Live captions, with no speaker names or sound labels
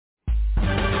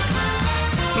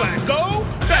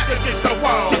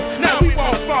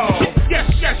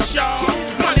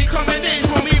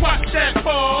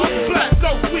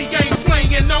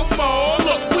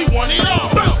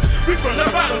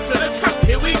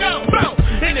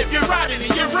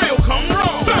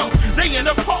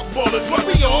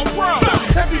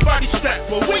Everybody strapped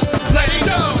for we let it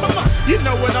go. You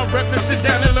know what I'm reppin', sit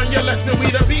down and learn your lesson.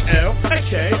 We the B.L.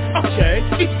 Okay,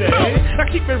 easy. I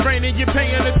keep it raining, you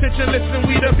paying attention, listen,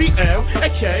 we the B.L.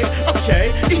 Okay,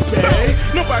 easy.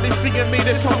 Nobody seeing me,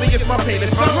 this homie is my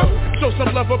painted flow. Show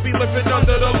some love, I'll be living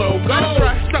under the logo.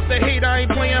 Stop the hate, I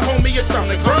ain't playing, homie, it's time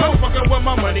to grow. Fucking with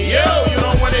my money, yo, you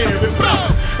don't wanna hear it blow.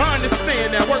 I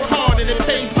understand that, work hard and it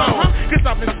pays more. Cause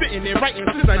I've been sitting there writing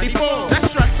since 94.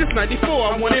 That's right, since 94,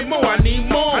 I wanted more, I need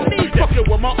more. I need fucking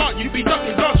with my art, you be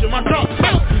ducking, dodging my dark.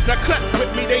 Now clap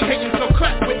with me, they hating, so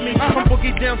clap with me. I'm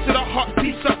boogie down to the heart,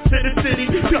 peace up to the city.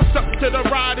 Peace up to the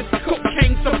riders,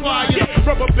 cocaine suppliers.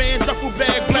 Rubber band, duffel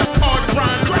bag, black card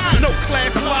grind. No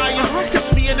class liars,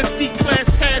 catch me in the C-class,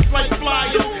 pass like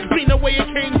flyers. Mean the way it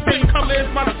came, same color as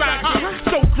my socket.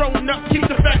 So grown up, keep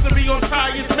the factory on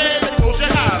tires, man.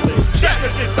 Ocean Island, check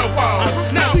against the wall.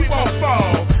 Now we won't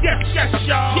fall. Yes,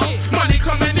 y'all. Money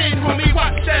coming in, homie,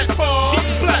 watch that fall.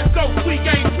 Black Ghost, we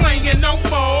ain't playing no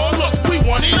more. Look, we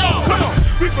want it all. Come on,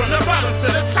 we from the bottom to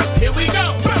the top. Here we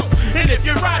go. And if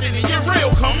you're riding and you're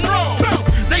real, come roll.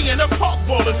 They in the park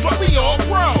ballers, but we all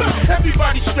grow.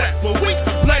 Everybody strapped, but we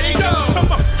let it go.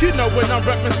 Come on, you know when I'm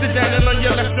reppin', sit down and learn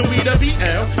your lesson. We the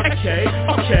B.L.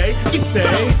 Okay, easy.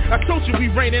 I told you we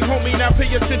raining, homie, now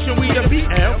pay attention. We the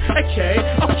B.L. Okay,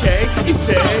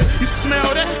 easy. You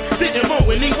smell that? Didn't mow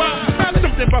anyone.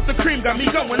 Something about the cream got me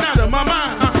going out of my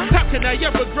mind. How can I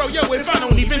ever grow, yo, if I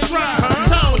don't even try?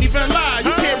 I don't even lie,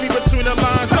 you can't read between the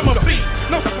lines. I'm a beat,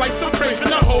 no slice, I'm craving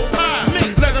the whole pie.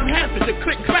 Let them have it, the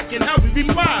click, clack, and how we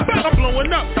reply. I'm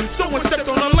blowing up, someone stepped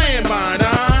on a landmine.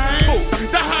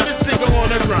 The hottest nigga on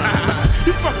the grind.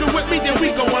 You fucking with me, then we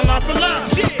go line for line.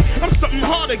 I'm something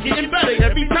harder, getting better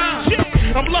every time.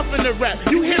 I'm bluffing the rap,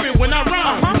 you hear it when I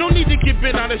rhyme. No need to get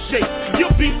bent out of shape,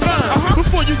 you'll be fine.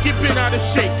 Before you get bent out of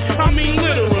shape, I mean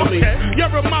literally. You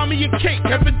remind me of cake,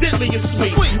 evidently it's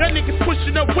sweet. That nigga's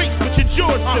pushing up weights, but your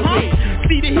jaw's still weak.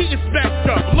 See the heat is backed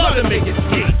up, love to make it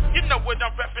ski. You know what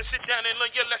I'm reppin', sit down and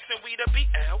learn your lesson. We the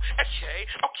B.L.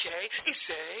 Okay,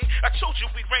 easy. I told you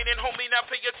we raining, homie, now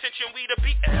pay attention. We the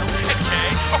B.L.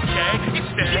 Okay,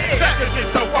 easy. Back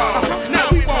against the wall, now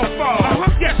we won't fall.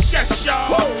 Yes,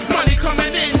 y'all. Money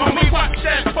coming in, homie, watch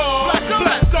that fall.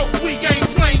 Black Ghost, we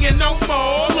ain't playing no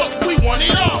more. Look, we want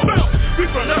it all. We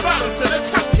from the bottom to the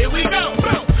top, here we go.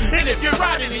 And if you're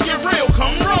riding and you're real,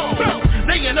 come roll.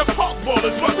 They in the park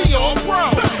ballers, but we all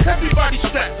grow. Everybody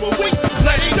strapped, but we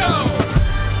let it go.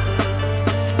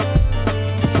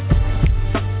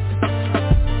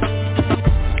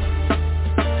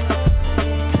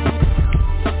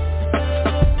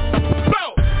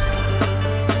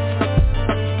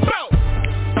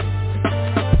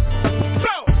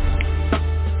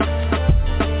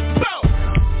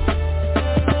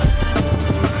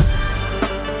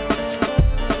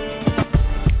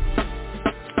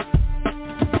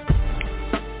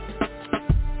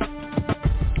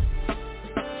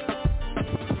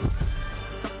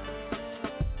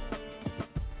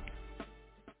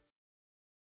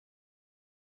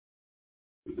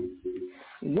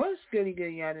 What's goody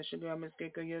good, y'all? This your girl, Miss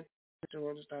Gecko, your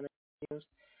world started news.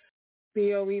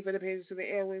 B.O.E for the pages to the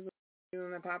airwaves,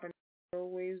 and the popping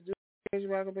always do.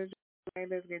 Welcome to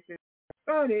let's get this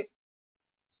started.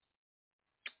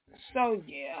 So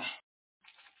yeah,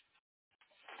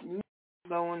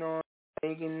 going on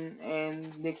Megan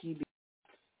and Nikki B,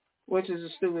 which is a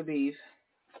stupid beef.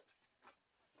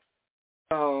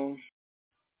 So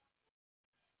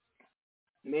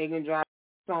Megan dropped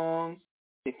a song.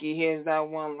 Nikki hears that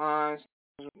one line,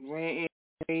 ranting,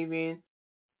 raving,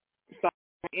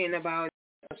 talking about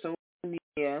social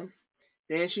media.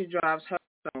 Then she drops her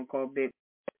song called Big,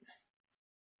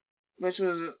 which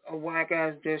was a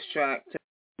whack-ass diss track to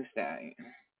the Stallion.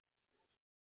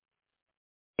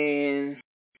 And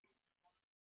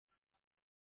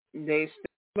they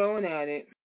still going at it.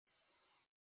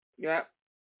 Yep.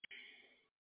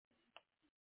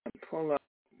 Pull up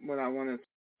what I want to talk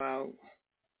about.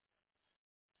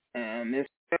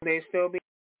 They still be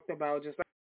talked about, just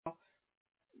like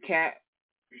Cat,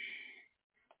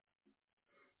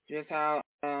 just how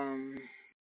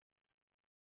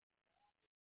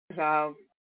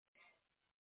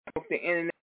the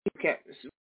internet kept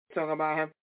talking about him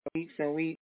for weeks and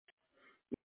weeks.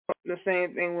 The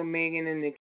same thing with Megan and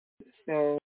Nikki.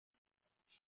 So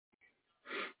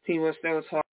he was still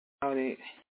talking about it.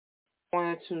 I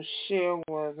wanted to share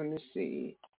was, let me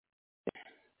see.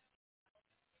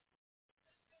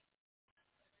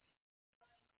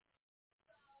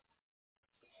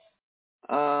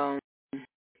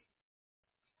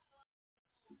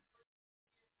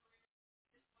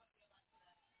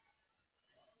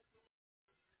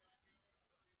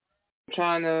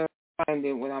 Trying to find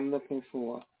it what I'm looking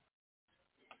for.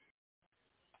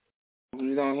 If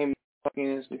you don't hear me talking,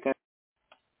 it's because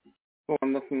what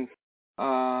I'm looking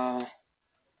for.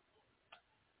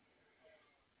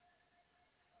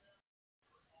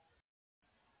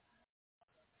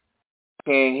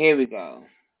 Okay, here we go.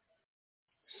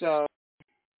 So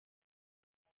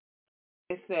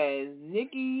it says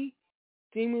Nikki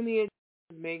seemingly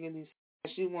making these.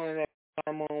 She wanted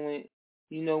that moment.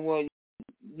 You know what?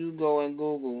 You go and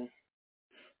Google.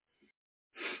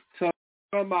 So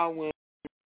about when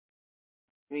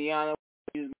Rihanna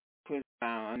used Chris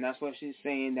Brown, and that's what she's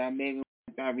saying. That Megan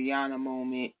that Rihanna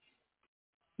moment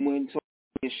when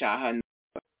Toya shot her.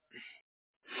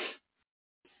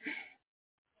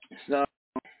 So,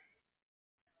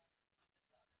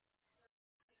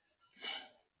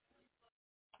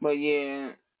 but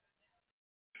yeah,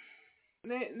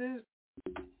 listen.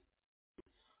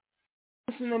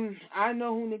 I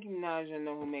know who Nicki Minaj. I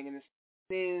know who Megan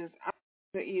is. I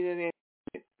to either of them.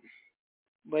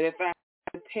 But if I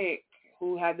had to pick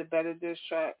who had the better diss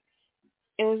track,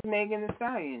 it was Megan Thee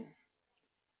Stallion.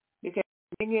 Because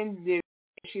Megan did,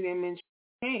 she didn't mention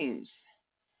names.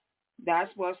 That's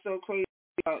what's so crazy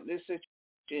about this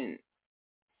situation.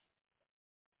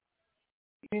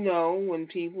 You know, when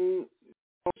people,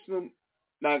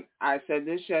 like I said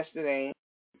this yesterday,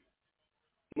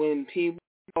 when people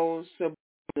post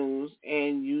news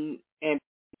and you and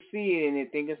see it and they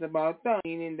think it's about them,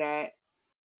 meaning that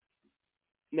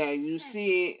you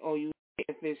see it or you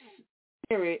if it's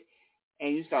spirit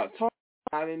and you start talking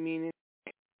about it, meaning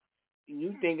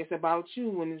you think it's about you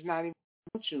when it's not even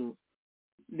about you.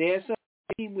 There's some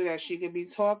people that she could be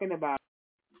talking about.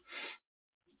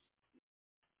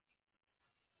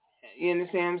 You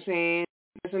understand what I'm saying?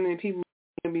 There's so many people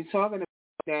can be talking about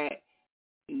that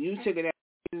you took it as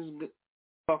she's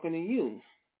talking to you.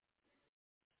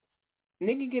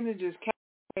 Nikki could have just kept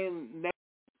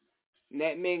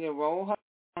let Megan roll her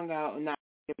tongue out and not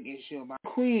get an issue about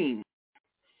Queen.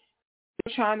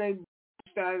 You're trying to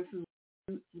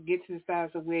get to the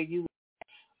status of where you.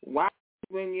 Why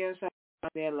bring yourself to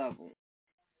their level?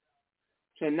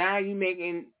 So now you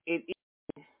making it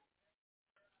equal,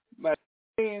 but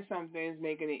saying something is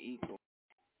making it equal.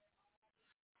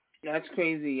 That's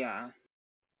crazy, y'all.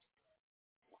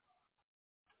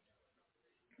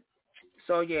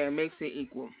 So yeah, it makes it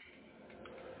equal,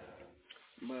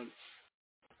 but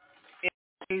it's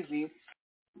crazy.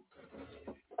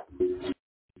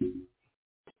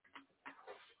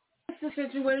 It's the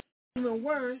situation even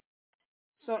worse.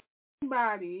 So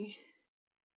anybody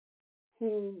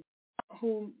who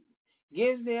who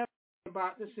gives their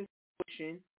about the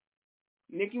situation,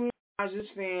 Nicki Minaj's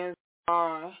fans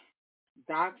are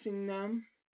doxing them.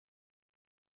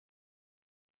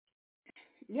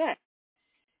 Yeah,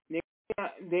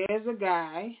 there's a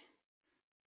guy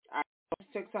I saw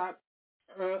TikTok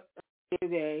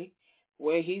today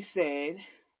where he said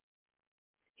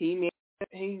he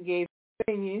gave an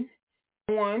opinion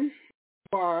on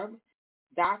Barb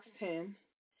doxed him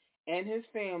and his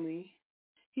family.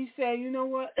 He said, you know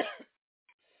what?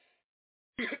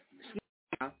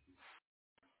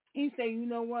 He said, you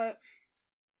know what?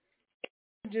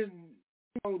 Just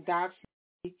dox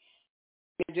me,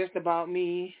 just about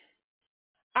me.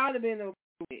 I'd have been okay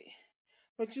with it.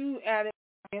 But you added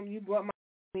him, you brought my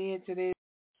family into this.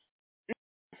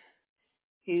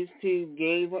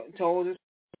 Told us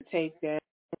to take that,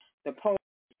 the post,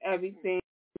 everything,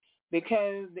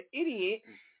 because the idiot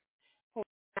who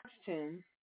asked him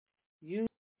used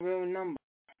a real number.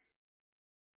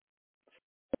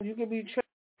 You could be tracked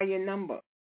by your number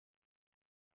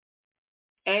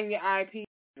and your IP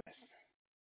address.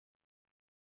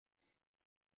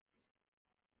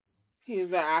 He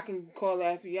was like, I can call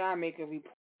the FBI, make a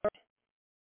report,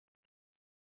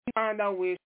 find out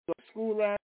where she go to school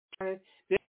at.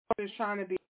 This is trying to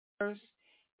be first,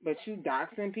 but you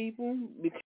doxing people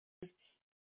because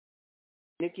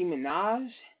Nicki Minaj,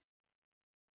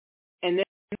 and then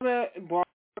another brought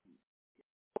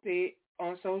it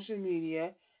on social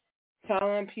media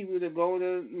telling people to go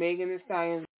to Megan Thee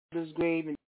Stallion's grave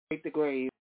and break the grave.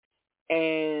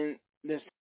 And the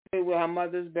story where her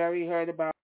mother's buried heard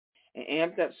about and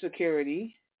amped up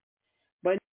security.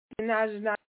 But Nicki Minaj is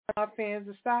not our fans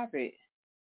to stop it.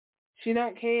 She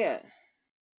don't care.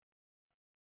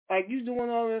 Like, you doing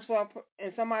all this for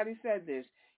and somebody said this,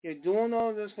 you're doing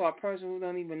all this for a person who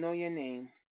don't even know your name.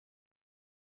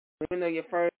 Don't even know your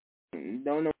first name.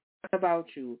 Don't know about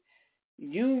you.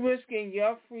 You risking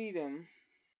your freedom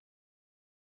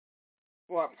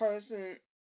for a person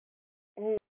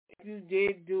who, if you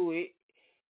did do it,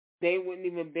 they wouldn't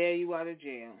even bail you out of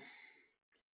jail.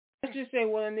 Let's just say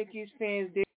one of Nicki's fans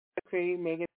did desecrate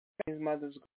Megan Thee Stallion's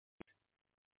mother's grave.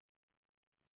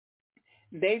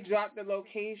 They dropped the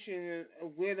location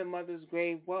of where the mother's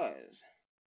grave was.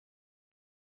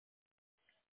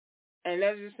 And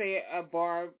let's just say a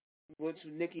bar, which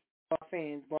Nicki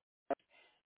fans, bar,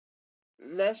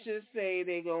 let's just say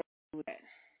they go do that.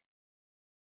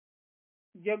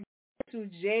 You're going to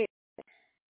jail.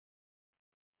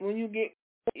 When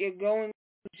you're going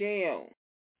to jail.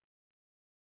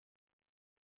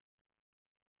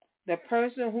 The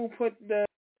person who put the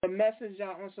message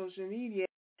out on social media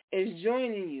is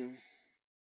joining you.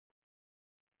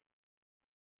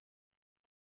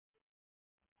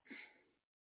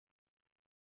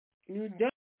 You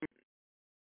don't.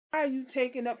 Why are you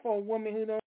taking up for a woman who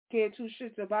don't care two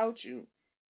shits about you?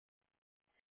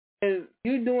 If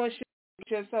you doing shit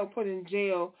with yourself put in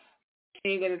jail,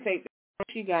 she ain't gonna take the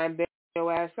she got and bail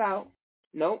your ass out.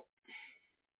 Nope.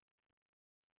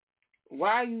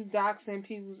 Why are you doxing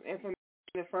people's information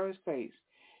in the first place?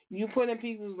 You putting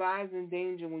people's lives in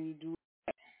danger when you do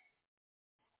that.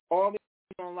 All because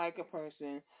you don't like a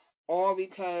person, all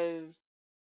because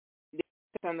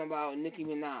they're something about Nicki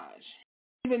Minaj.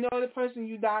 Even though the person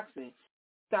you doxing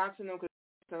them because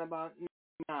they're something about Nicki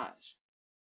Minaj.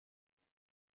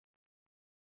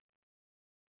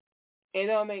 It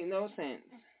don't make no sense.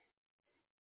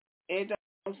 It don't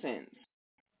make no sense.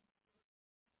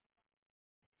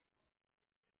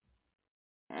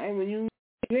 Alright, when you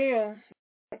jail,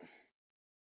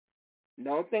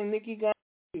 don't think Nicki got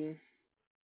you.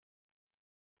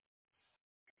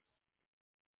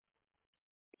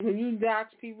 When you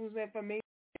dox people's information,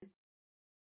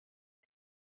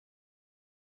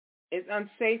 it's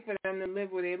unsafe for them to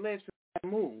live where they live, so they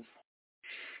move.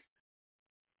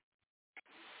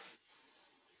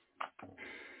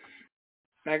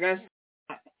 Like I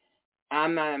said,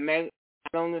 I'm not a Meg. I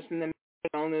don't listen to Meg.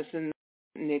 I don't listen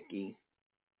to Nicki.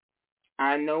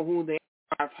 I know who they are.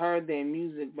 I've heard their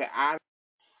music, but I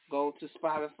go to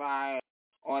Spotify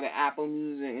or the Apple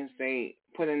Music and say,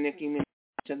 put a Nicki Minaj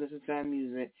to listen to her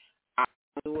music. I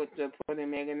don't do it to put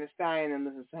in Megan Thee Stallion and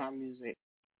listen to her music.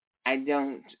 I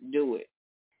don't do it.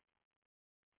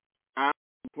 I'm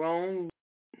grown.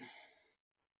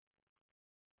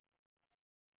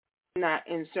 Not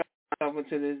insert myself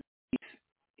into this beef.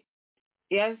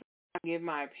 Yes, I give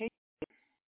my opinion,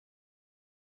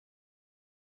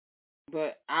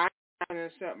 but I'm not going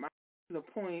to insert myself to the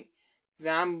point that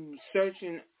I'm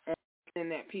searching on the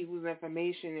internet people's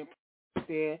information and put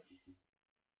there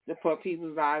to put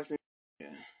people's lives in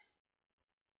danger.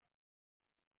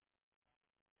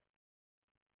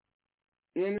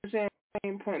 You understand what I'm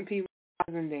saying? Putting people's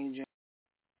lives in danger.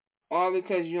 All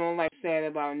because you don't like sad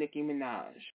about Nicki Minaj.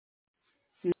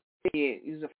 You're an idiot.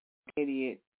 You're a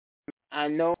idiot. I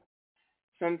know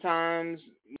sometimes,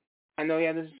 I know you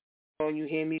have this, you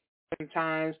hear me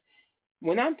sometimes.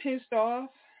 When I'm pissed off,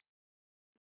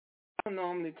 I don't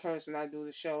normally curse when I do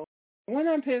the show. When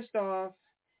I'm pissed off,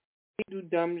 I do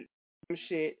dumb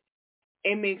shit.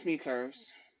 It makes me curse.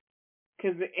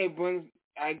 Because it brings,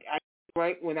 I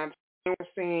right when I'm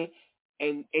saying,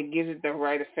 it gives it the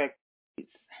right effect.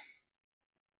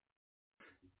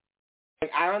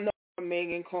 Like, I don't know what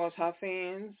Megan calls her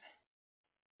fans,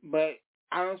 but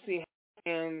I don't see her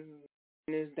fans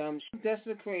in this dumb shit.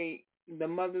 Desecrate the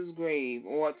mother's grave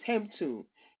or attempt to.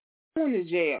 Going to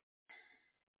jail.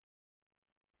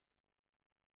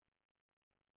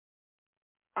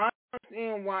 I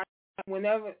understand why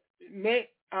whenever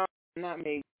not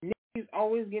Meg, Nicki's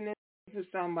always getting into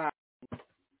somebody.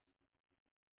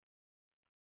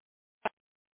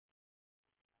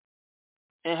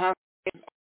 And her fans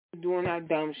doing that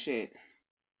dumb shit.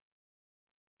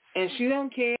 And she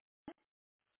don't care.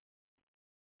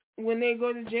 When they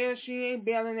go to jail, she ain't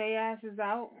bailing their asses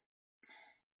out.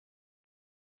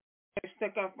 They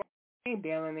stuck up, ain't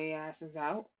bailing their asses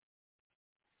out.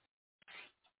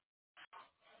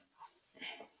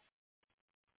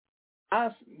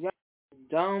 Us, y'all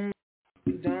dumb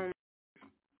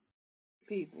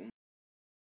people.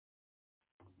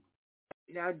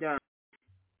 Y'all dumb.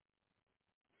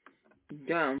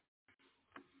 Dumb.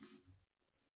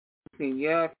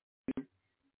 Y'all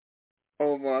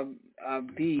over a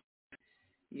beat.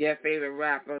 Your favorite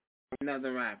rapper,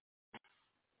 another rapper.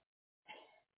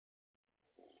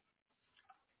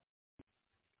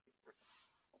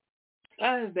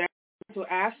 That is that to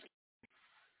ask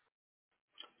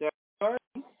the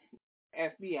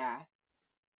FBI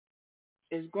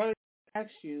is going to ask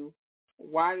you,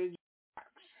 why did you dox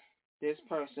this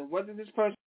person? What did this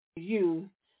person use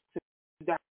to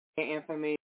dox their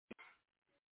information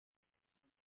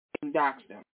and dox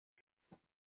them?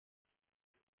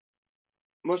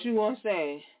 What you want to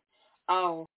say?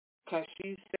 Oh, because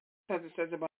she said such and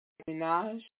such about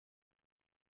Minaj.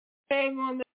 They ain't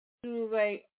gonna let you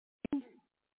like, are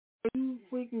you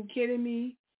freaking kidding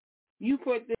me? You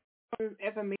put this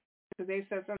information because they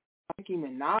said something about Nicki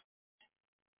Minaj.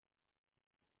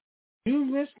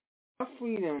 You risk your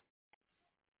freedom.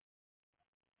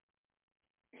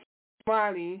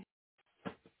 Somebody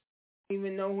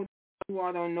even know who you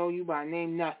are, don't know you by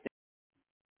name, nothing.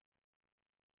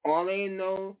 All they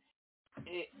know,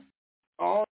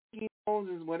 all he knows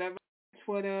is whatever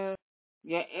Twitter,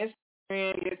 your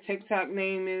Instagram, your TikTok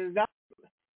name is.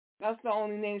 That's the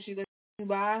only name she listens to you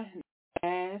by.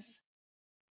 Ass.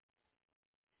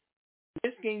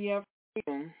 Risking your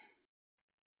freedom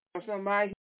for somebody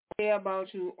who care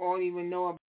about you or even know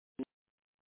about you.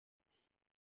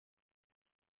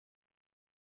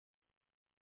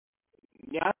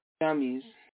 Y'all dummies.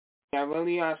 Y'all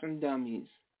really are some dummies.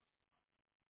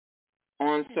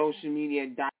 On social media,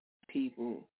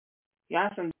 people. Y'all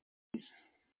some dummies.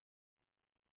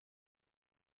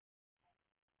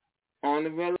 On the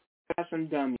real, y'all some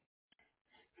dummies.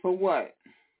 For what?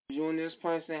 You and this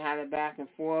person had a back and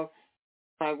forth,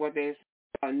 like what they said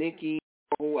about Nikki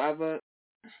or whoever.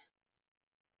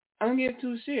 I don't give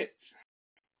two shits.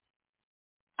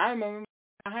 I remember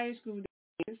my high school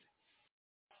days,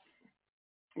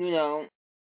 you know,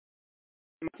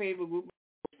 my favorite group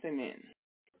was Cement.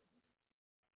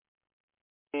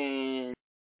 And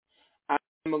I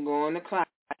remember going to class,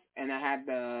 and I had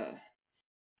I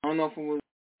don't know if it was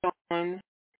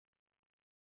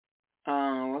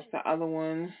what's the other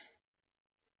one?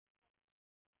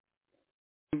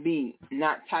 Beat,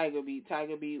 not Tiger Beat.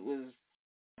 Tiger Beat was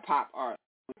pop art.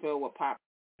 It was filled with pop.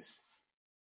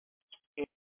 It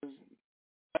was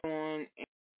on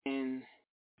and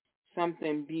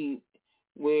something beat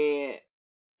where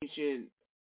you should,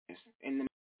 in the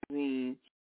magazine,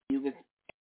 you could,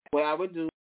 what I would do,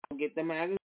 I'll get the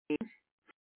magazine.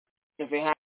 If it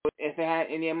had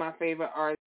any of my favorite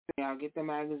artists, I'll get the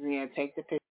magazine and take the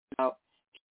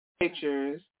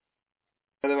pictures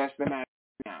for the rest of the magazine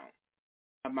now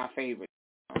of my favorites.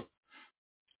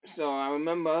 So I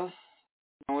remember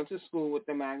going to school with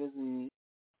the magazine.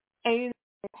 And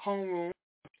homeroom,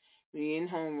 we in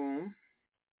homeroom,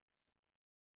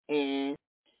 and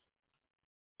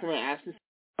someone asked us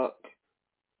book,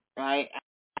 right?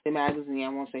 The magazine, I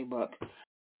won't say book.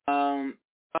 I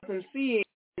can see it,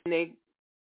 and they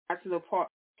got to the part,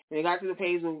 when they got to the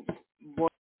page of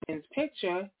Boy's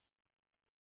picture,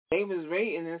 they was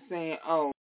rating and saying, "Oh,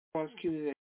 this one's cuter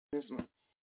than this one."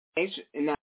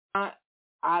 Now,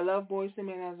 I love Boyz II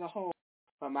Men as a whole,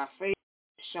 but my favorite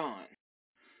is Sean.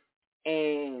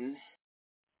 And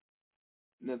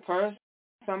the person,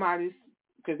 somebody,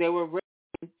 because they were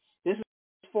rating, this is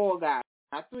 4 guys,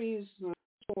 not 3, this is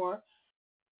 4,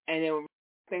 and they were,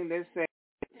 I think they said,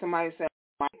 somebody said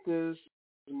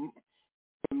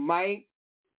Mike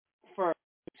first.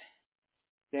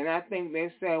 Then I think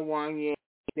they said one, yeah,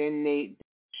 then Nate,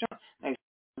 Sean, like,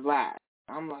 last.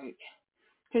 I'm like,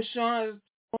 because Sean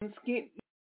is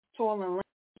tall and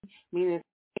lanky, meaning,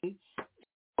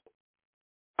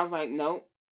 I was like, nope.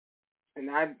 And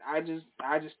I just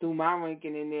threw my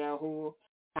ranking in there,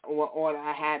 what order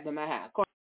I had them. I had, of course,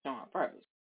 Sean first.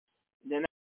 Then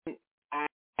I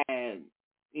had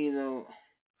either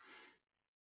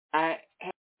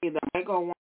Michael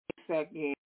one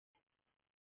second,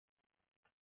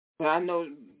 but I know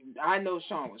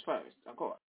Sean was first, of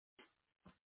course.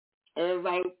 And it was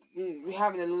like we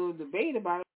having a little debate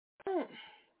about it.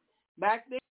 Back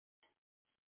then,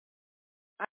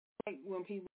 I like when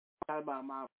people talk about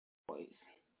my voice.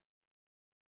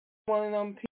 One of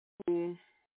them people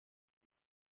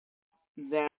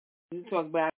that you talk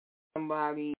about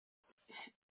somebody,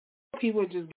 people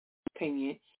just give an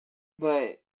opinion,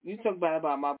 but you talk bad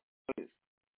about my voice,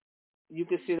 you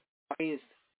can see my face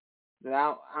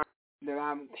that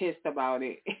I'm pissed about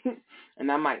it,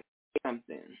 and I might say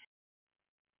something.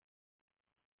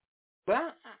 But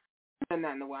I done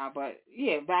that in a while. But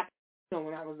yeah, back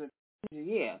when I was a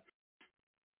teenager, yeah.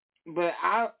 But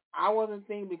I wasn't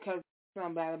thinking because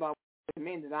something bad about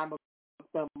men that I'm gonna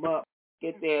look them up,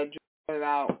 get their it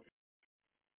out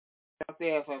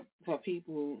there for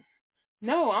people.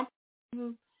 No,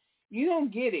 you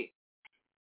don't get it.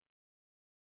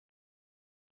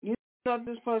 You don't know if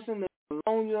this person lives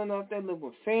alone. You don't know if they live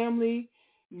with family.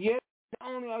 Not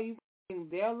only are you putting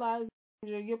their lives in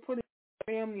danger, you're putting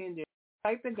their family in danger.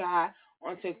 Like the guy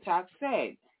on TikTok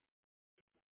said,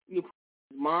 you put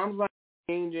his mom's life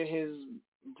in danger, his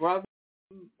brother,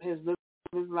 his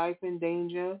life in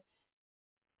danger.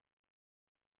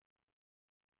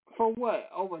 For what?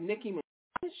 Over Nicki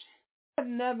Minaj? I've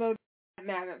never been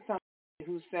mad at something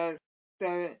who said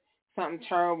something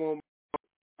terrible about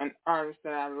an artist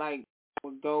that I like, I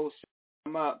would go search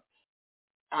them up.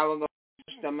 I would go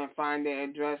search them and find their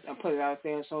address and put it out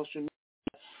there on social media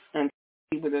and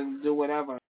people to do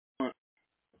whatever they want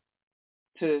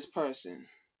to this person.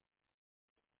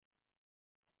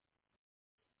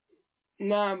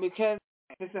 No, because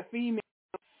if it's a female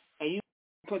and you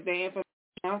put their information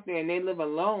out there and they live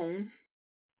alone,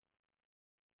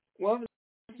 well, the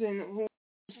person who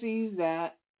sees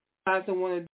that decides to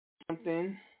want to do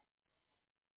something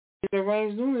is a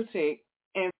deranged lunatic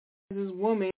and this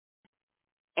woman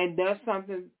and does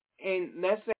something, and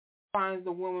let's say he finds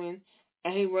the woman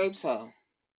and he rapes her,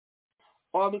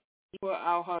 all because he put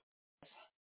out her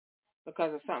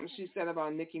because of something she said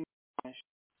about Nicki Minaj.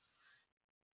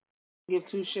 Give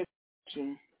two shits about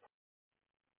you.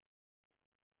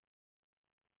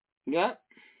 Yep.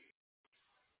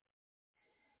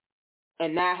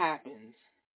 And that happens.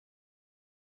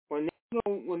 When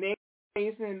they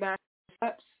facing back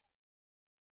steps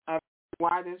of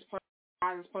why this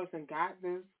person got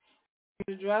this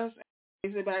address,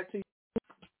 face it back to you.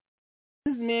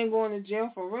 This man going to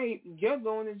jail for rape, you're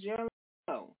going to jail.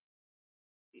 No.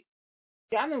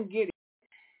 I don't get it.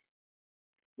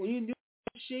 When you do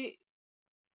shit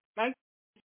like,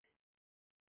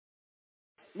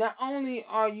 not only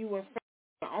are you affecting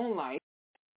your own life,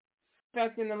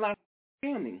 affecting the life of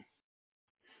your family.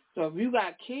 So if you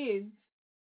got kids,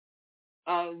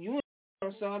 so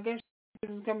I guess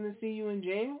this is coming to see you in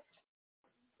jail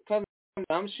because of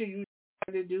dumb shit you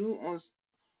try to do on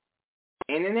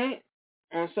the internet,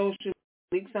 on social media,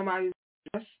 leak somebody's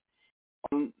address,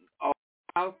 or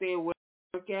out there where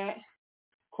they work at,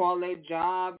 call their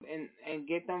job and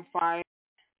get them fired.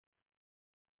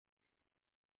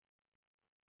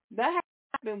 That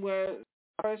happened where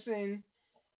a person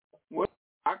works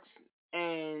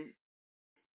and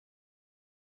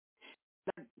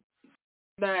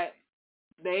that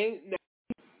the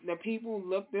people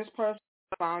looked this person,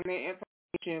 found their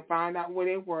information, found out where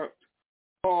they worked,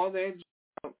 called their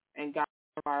job, and got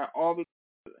fired, all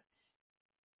because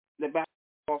the back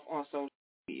off on social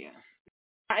media.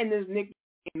 Not in this Nicki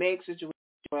Meg situation,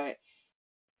 but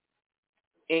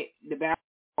the back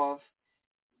off,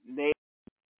 they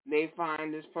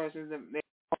find this person, they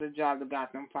call the job that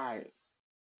got them fired,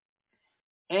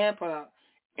 and put up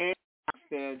and dox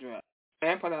their address,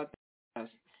 and put up their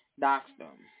address, dox them.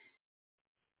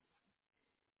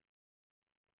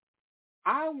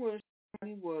 I wish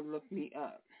somebody would look me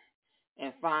up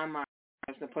and find my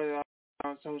address to put it up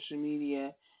on social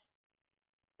media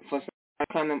for some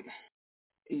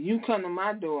you come to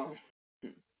my door.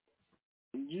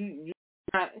 You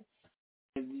not,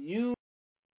 if you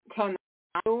come to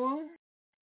my door,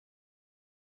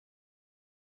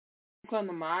 you come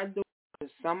to my door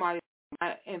if somebody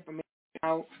my information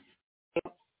out.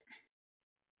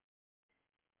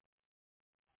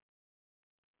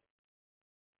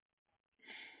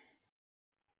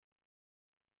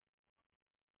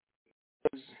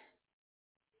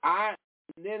 I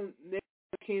little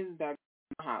kids that in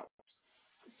my house.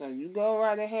 So you go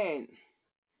right ahead.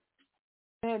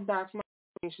 And dox my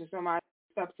information. Somebody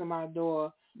steps to my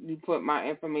door, you put my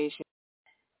information.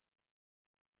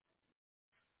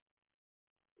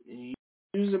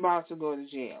 You're about to go to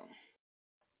jail.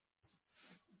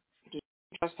 Just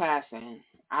trespassing.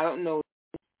 I don't know.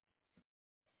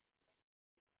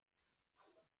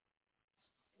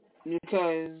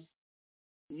 Because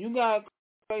you got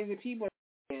crazy people out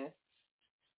here.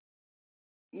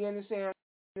 You understand?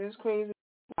 There's crazy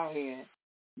people out here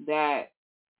that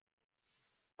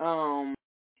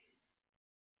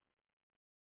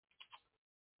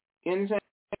you understand?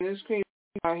 There's crazy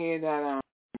people out here that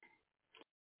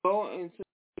will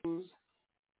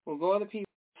go to people's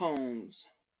homes,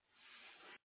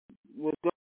 will go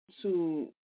to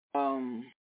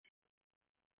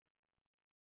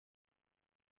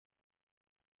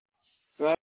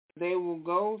right? They will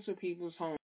go to people's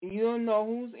homes. You don't know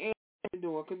who's answering the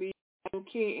door. It could be a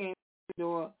little kid answering the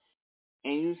door,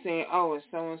 and you say, "Oh, it's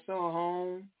so and so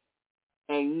home,"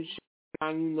 and you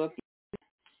and you look.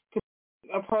 Could be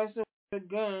a person with a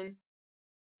gun,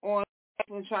 or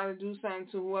even try to do something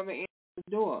to whoever answers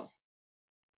the door.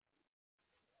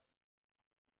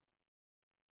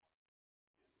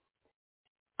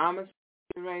 I'm gonna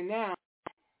say right now,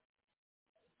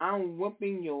 I'm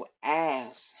whooping your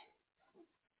ass.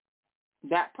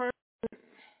 That person,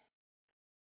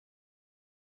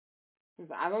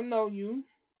 I don't know you.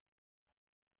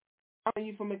 I know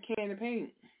you from a can of paint.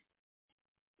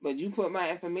 But you put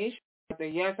my information out there.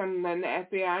 Yes, I'm letting the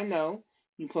FBI know.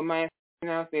 You put my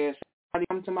information out there. Somebody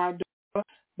come to my door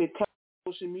because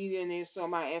of social media and they saw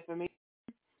my information.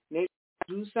 They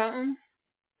do something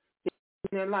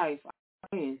in their life.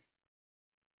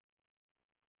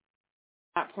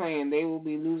 Not playing. They will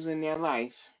be losing their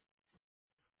life.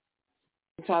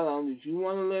 Tell them, if you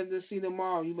want to live to see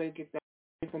tomorrow, you better get that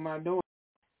away from my door.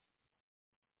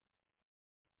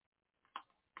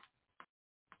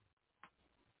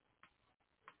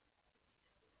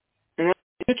 And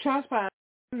you're trespassing.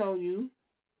 I don't know you.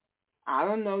 I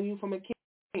don't know you from a kid.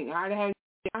 How the hell you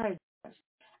get my address?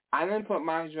 I didn't put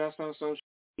my address on social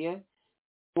media.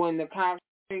 When the cops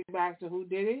take back to who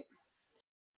did it,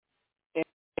 if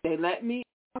they let me,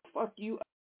 I'll fuck you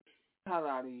the hell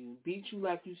out of you. Beat you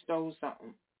like you stole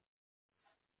something.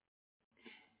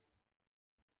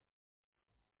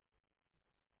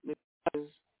 Because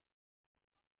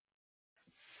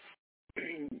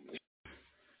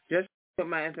just put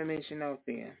my information out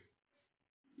there.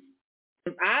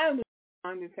 If I was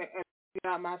trying to take it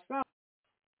out myself,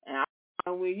 and I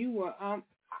don't know where you were, I'm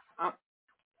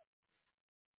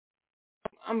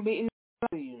beating the hell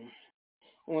out of you.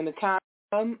 When the cops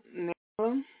come, nail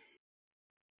them,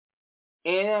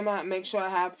 and I'm going to make sure I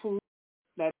have proof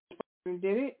that the person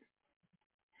did it.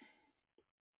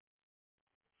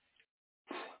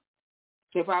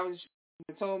 If I was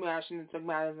told me I shouldn't have took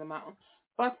matters in my own,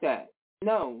 fuck that.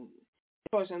 No,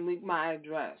 this person leaked my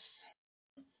address.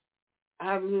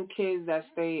 I have little kids that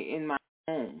stay in my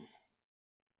home.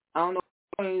 I don't know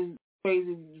what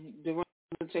crazy the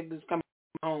tickets coming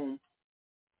home.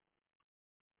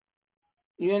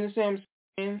 You understand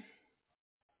what I'm saying?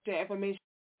 The information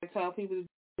I tell people to do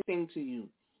anything to you.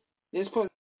 This person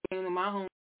came in my home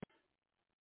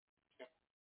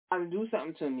trying to do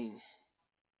something to me.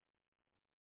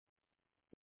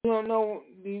 You don't know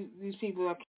these people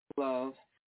are capable of.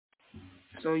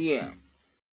 So yeah,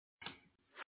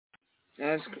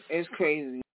 it's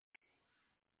crazy.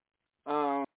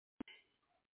 Um,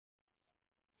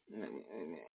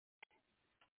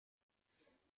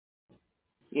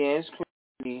 yeah, it's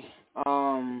crazy.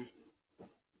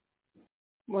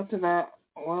 What did I?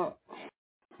 What?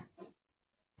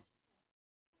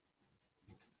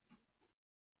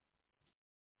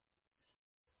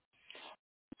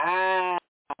 I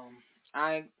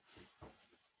I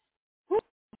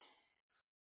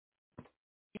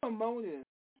promoters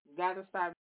gotta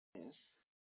stop this.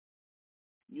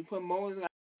 You promoters gotta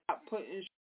stop putting shit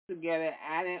together,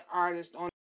 adding artists on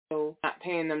the show, not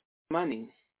paying them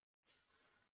money.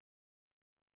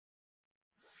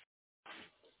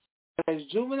 Because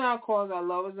Juvenile calls our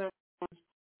lovers and friends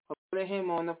for putting him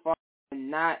on the phone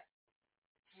and not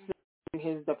sending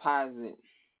his deposit.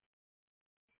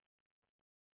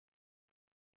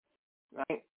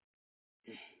 Right?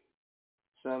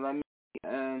 So let me.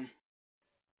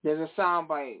 There's a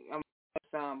soundbite. I'm a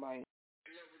soundbite.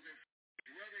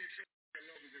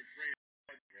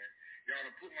 Y'all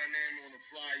done put my name on the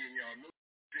flyer and y'all know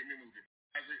take me no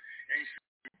deposit, ain't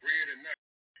bread or nothing.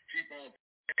 Keep on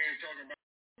talking about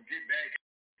get back.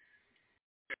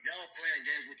 Y'all playing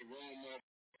games with the wrong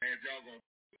motherfucker, man. Y'all gonna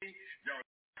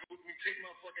take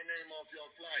my fucking name off y'all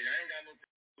flyer. I ain't got no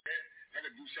problem with that. I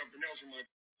could do something else with my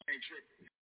ain't tripping.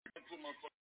 Don't put my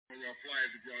fucking name on y'all flyers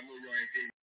if y'all know y'all ain't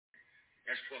paying.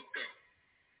 That's fucked up.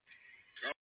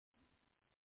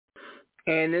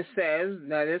 And it says,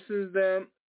 now this is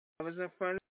I was in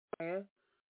front of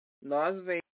Las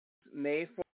Vegas, May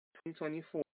 4th,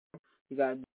 2024. You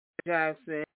got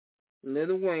Jackson,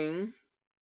 Lil Wayne,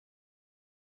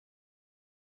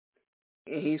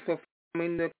 and he's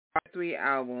performing the Part 3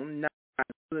 album, not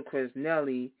Ludacris,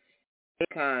 Nelly,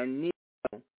 Akon,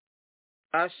 Neo,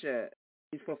 Usher.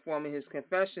 He's performing his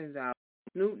Confessions album,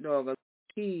 Snoop Dogg,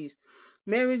 Keys,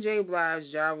 Mary J. Blige,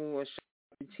 Ja Rule,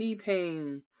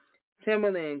 T-Pain,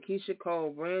 Timbaland, Keisha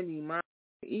Cole, Brandy, Monica,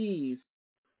 Eve,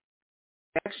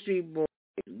 Backstreet Boys,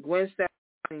 Gwen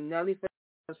Stefani, Nelly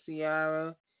Furtado,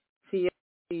 Ciara,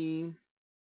 TLC,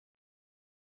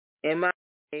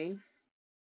 M.I.A.,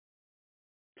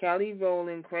 Kelly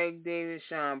Rowland, Craig David,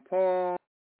 Sean Paul,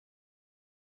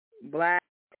 Black,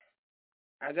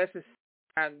 I guess it's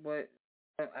Black, but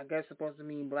I guess it's supposed to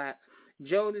mean Black,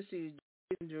 Jodeci,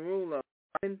 Jason Derulo,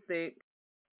 Robin Thicke,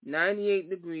 98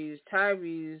 Degrees,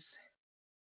 Tyrese,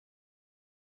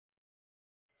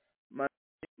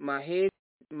 my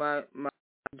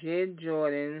Jid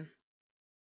Jordan,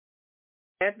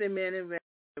 Anthony Man,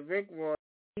 Rick Ross,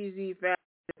 Easy Fast,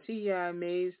 T.I.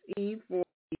 Mace, E4,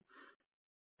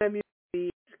 WB,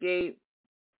 Escape,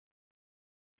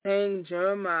 Hank,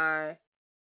 Jeremiah,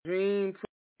 Dream,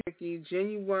 Ricky,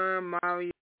 Genuine,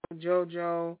 Mario,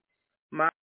 JoJo, Maya,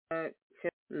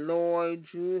 Lloyd,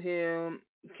 Drew Hill,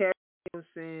 Kevin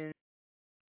Wilson,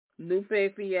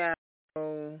 Lupe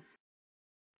Fiasco,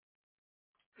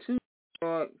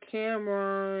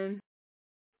 Cameron,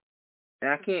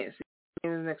 and I can't see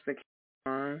him next to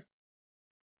Cameron.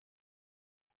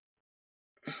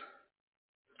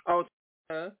 Oh,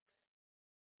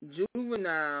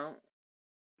 Juvenile,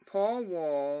 Paul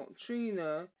Wall,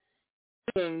 Trina,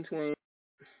 Gang Twin.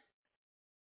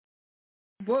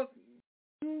 Book,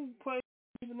 you play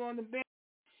people on the bench,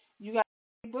 you got to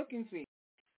pay booking fee.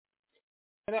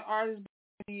 The artist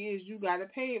is you got to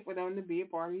pay it for them to be a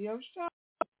part of your show.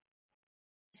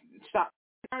 Stop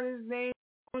the artist's name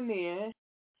on there.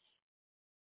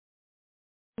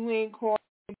 You ain't called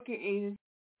booking agency.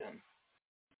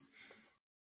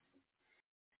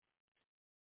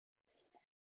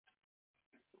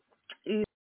 You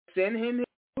send him his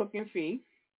booking fee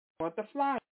for the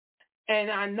flyer.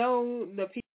 And I know the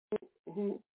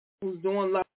people who's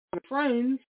doing Love with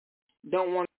Friends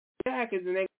don't want to do that because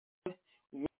then they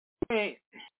rent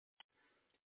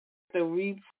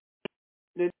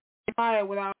the flyer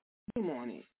without name on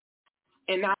it.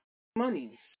 And not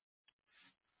money.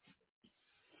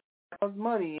 That's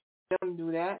money. They don't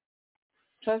do that.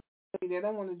 Trust me, they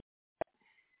don't want to do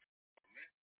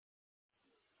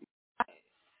that.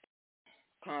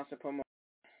 Concert promotion.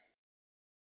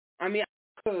 I mean,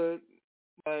 I could,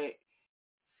 but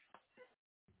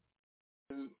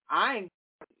I ain't,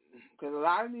 because a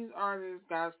lot of these artists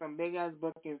got some big ass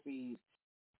booking fees.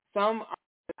 Some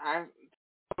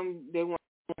they want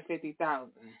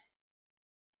 50,000.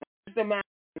 Just imagine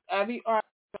every artist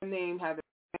name has the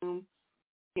same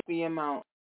fee amount.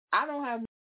 I don't have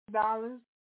dollars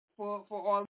for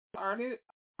all these artists.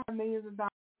 I have millions of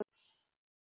dollars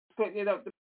putting it up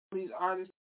to these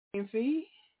artists in fee.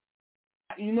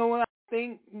 You know what I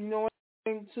think? You know what I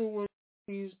think too with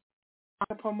these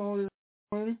promoters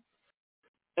doing?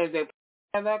 Is they put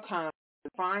together a concert,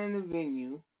 finding the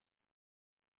venue,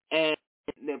 and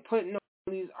they're putting all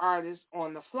these artists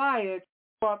on the flyer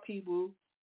for people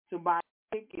to buy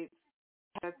tickets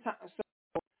at a time. So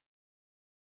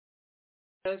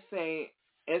let's say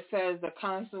it says the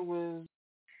concert was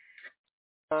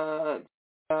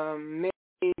May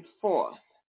 4th.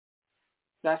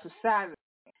 That's a Saturday.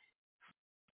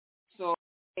 So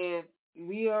if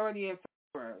we already in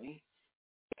February,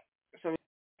 so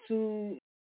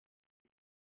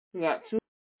we got two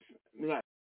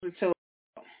until.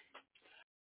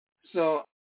 So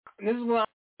this is what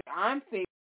I'm thinking.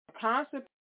 Concert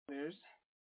promoters,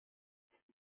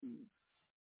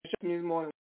 it means more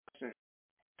than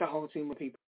the whole team of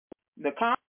people. The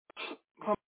concert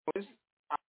promoters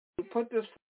put this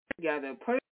together,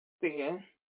 put it there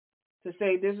to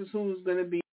say this is who's going to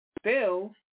be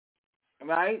billed,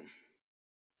 right?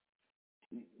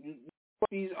 Put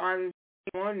these artists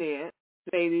on there,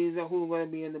 say these are who's going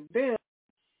to be in the bill,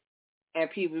 and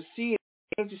people see it,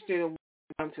 interested in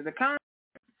come to the concert,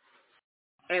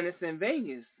 and it's in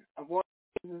Vegas. Of all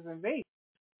places, in Vegas.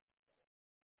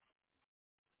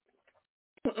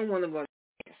 I want to go to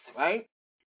Vegas, right?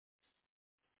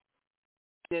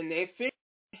 Then they figure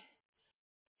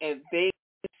if they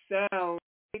sell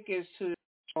tickets to the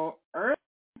show early,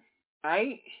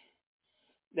 right?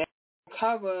 That will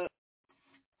cover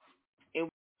it. Will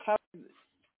cover,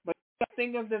 but you gotta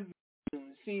think of the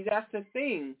venue. See, that's the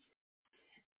thing.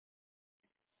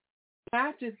 You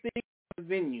have to think of the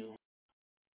venue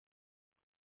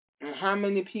and how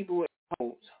many people it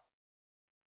holds.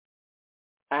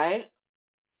 Alright?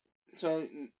 So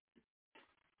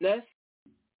let's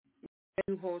say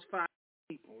you host 5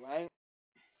 people, right?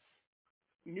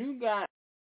 You got,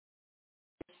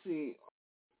 let's see,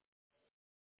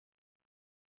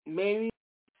 maybe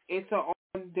it's an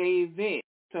all-day event.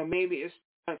 So maybe it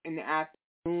starts in the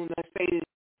afternoon. Let's say it's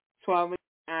 12 in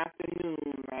the afternoon,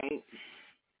 right?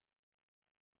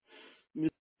 You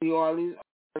see all these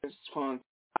artists from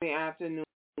the afternoon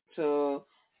to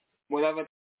whatever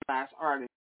last artist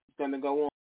is going to go on.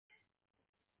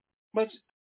 But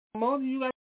most of you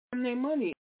guys have their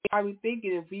money. I was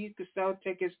thinking if we could sell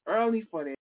tickets early for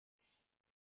this,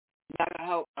 that would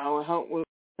help. I would help with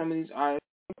some of these artists'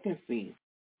 booking fees.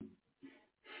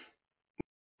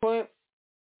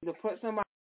 To put somebody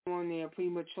on there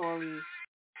prematurely.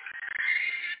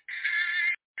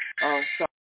 Oh, sorry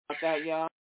about that, y'all.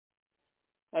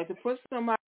 Like to put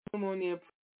somebody on there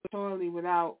prematurely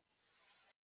without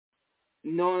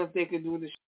knowing if they could do the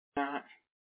or not.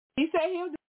 He said he'll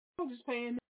just pay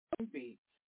him the fee.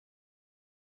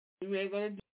 You ain't gonna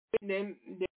do it, then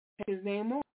take his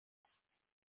name off.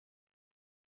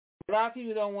 A lot of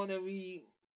people don't want to read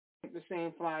the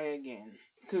same flyer again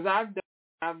because I've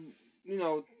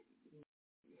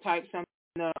typed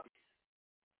something up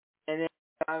and then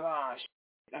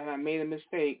I made a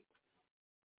mistake.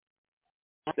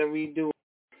 I have to redo it.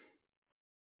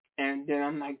 And then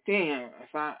I'm like, damn,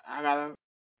 if I gotta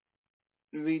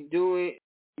redo it,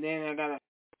 then I gotta.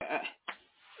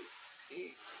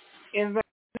 It's like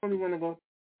I don't really want to go through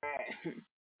that.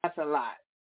 That's a lot.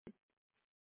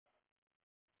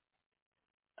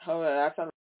 Hold on, that's a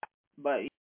lot. But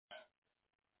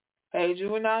hey,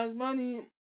 Juvenile's money,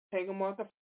 take them off the.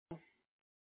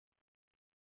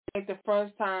 Like the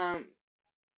first time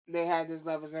they had this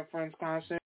Lovers and Friends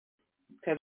concert,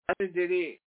 because I did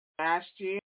it last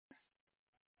year.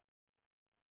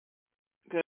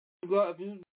 Because if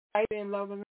you type in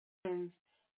Lovers and Friends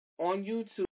on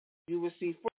YouTube, you will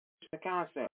see the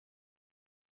concert.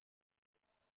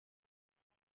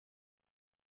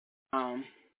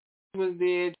 Was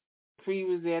there, Free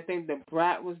was there. I think the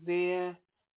Brat was there.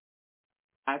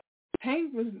 I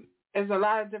think there's a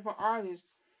lot of different artists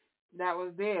that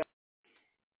was there.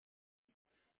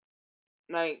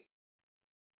 Like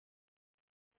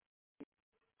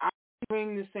I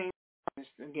bring the same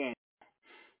artist again.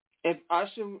 If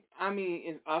Usher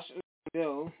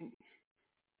Bill,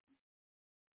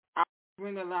 I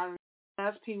bring a lot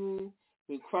of people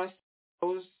request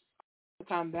those to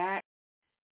come back,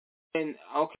 and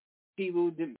okay,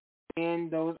 people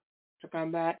demand those to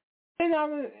come back, then I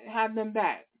would have them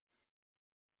back.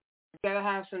 You gotta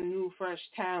have some new, fresh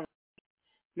talent,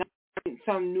 not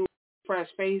some new, fresh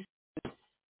face.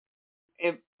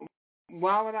 If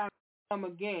why would I come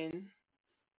again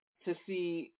to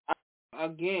see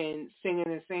again singing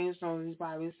the same songs he's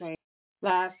probably sang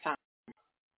last time?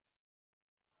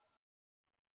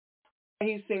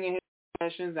 He's singing his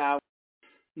sessions out.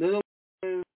 Little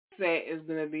Wayne set is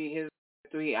gonna be his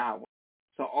 3 hours.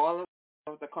 So all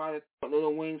of the Carter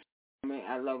Little Wayne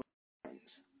I love Friends.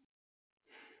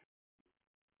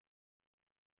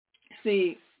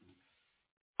 See,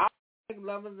 I like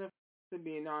Lovers and Friends to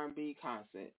be an R&B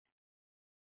concert,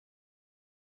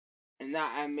 and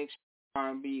not a mixture of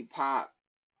R&B, pop,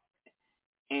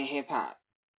 and hip hop.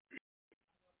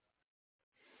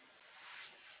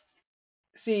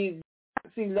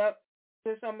 Love.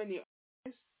 There's so many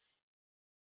artists.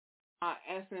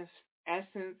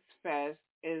 Essence Fest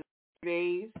is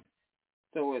days,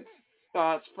 so it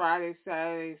starts Friday,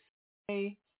 Saturday,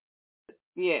 Sunday.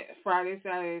 Yeah, Friday,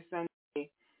 Saturday, Sunday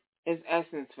is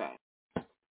Essence Fest.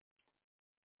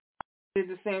 Did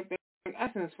the same thing with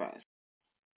Essence Fest.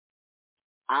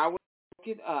 I would look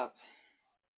it up.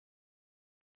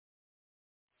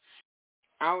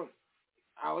 I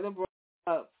would have brought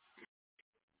it up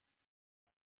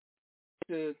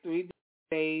to 3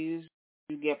 days.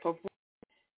 You get perform.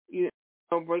 You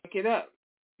don't break it up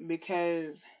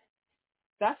because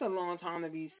that's a long time to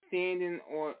be standing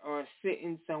or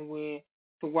sitting somewhere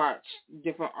to watch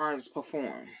different artists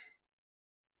perform.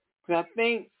 Because I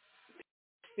think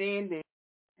standing,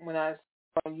 when I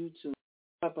saw on YouTube,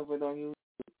 up of it on YouTube,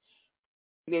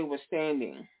 they were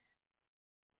standing.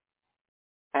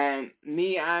 And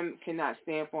me, I cannot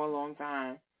stand for a long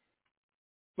time,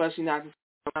 especially not.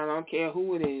 I don't care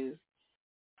who it is.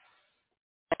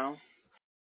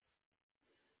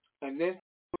 And this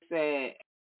said,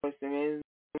 person is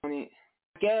on it.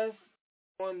 I guess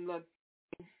on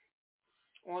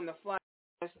the flight,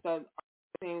 the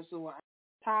things who are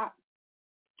top,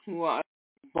 who are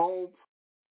bold,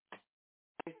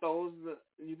 those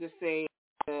you could say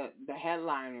the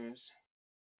headliners,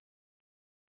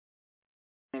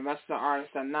 and the rest of the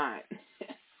artists are not.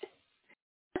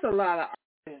 That's a lot of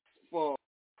artists for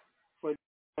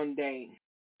one day,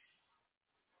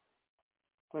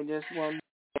 for just one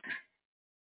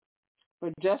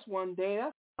day.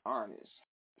 That's an artist.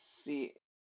 See,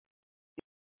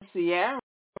 Sierra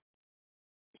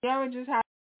just had a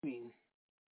baby.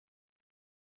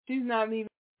 She's not even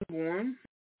born.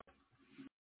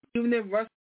 Even if Russell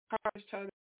Carter's trying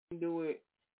to do it,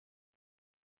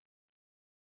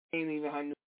 she ain't even her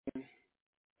new.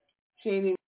 She ain't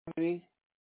even baby.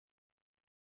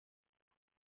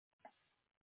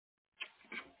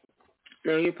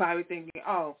 Now you're probably thinking,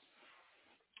 oh,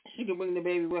 she can bring the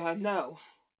baby with her. No.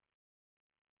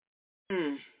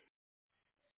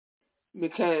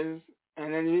 Because,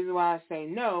 and then the reason why I say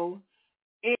no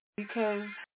is because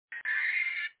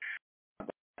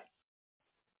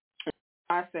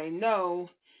I say no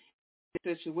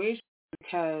in the situation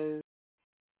because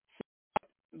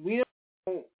we don't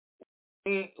know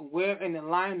where in the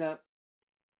lineup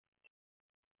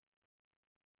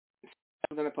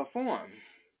we're going to perform.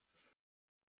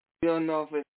 We don't know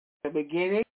if it's the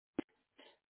beginning.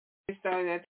 She started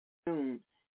at noon,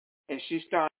 and she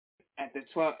started at the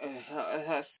 12.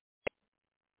 Her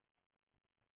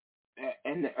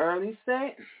in the early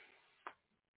set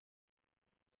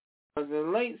was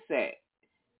a late set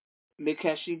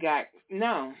because she got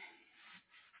no.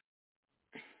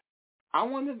 I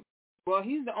wonder. Well,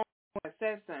 he's the only one that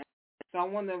said something. So I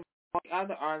wonder if all the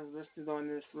other artists listed on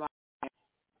this slide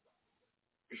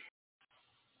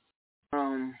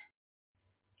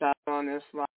that on this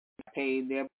slide paid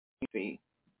their fee.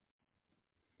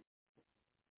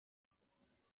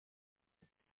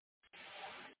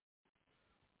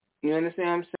 You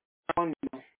understand what I'm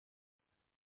saying?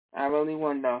 I really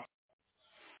wonder.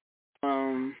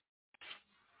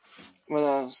 What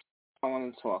else I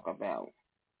want to talk about?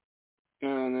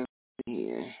 Let's see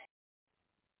here.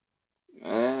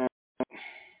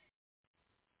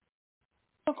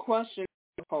 A question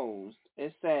posed.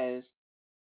 It says,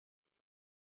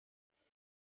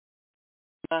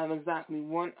 "I have exactly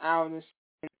 1 hour to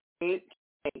spend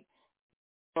 8K.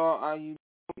 Or are you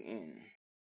in?"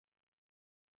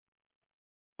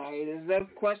 Alright, this is a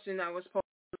question that was posed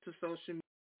to social media.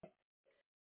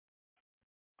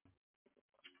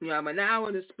 You have an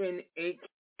hour to spend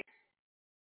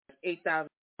 $8,000.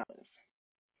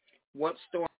 What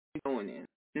store are you going in?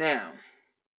 Now,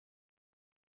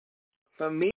 for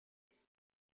me,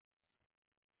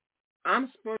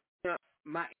 I'm spending up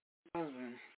my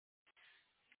 $8,000.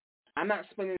 I'm not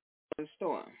spending it in the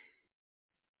store.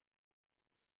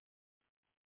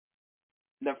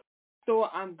 The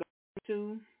store I'm going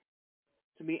to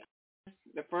be honest,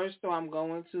 the first store I'm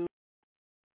going to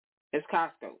is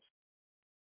Costco's.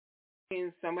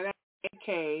 In some of that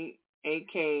 8K,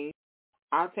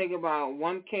 I'll take about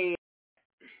 1K,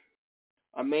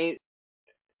 or maybe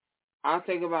I'll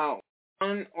take about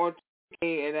 1 or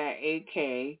 2K of that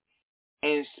 8K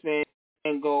and spend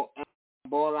and go and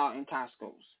ball out in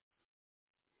Costco's.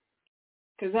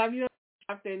 Because have you ever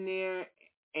shopped in there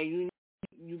and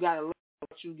you gotta look at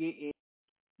what you get in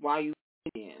while you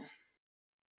in,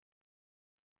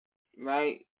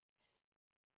 right?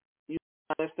 You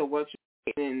gotta list of what you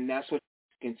get in, and that's what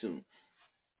you're looking to.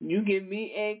 You give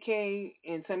me 8K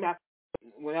and tell me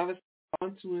whatever I'm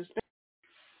going to spend.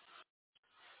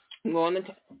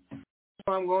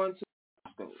 I'm going to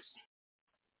Costco's.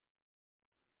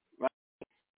 Right?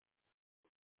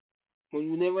 When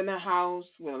you live in a house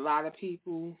with a lot of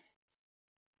people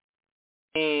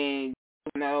and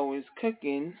you're not always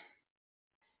cooking,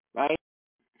 right?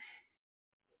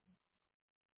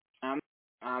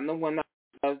 I'm the one that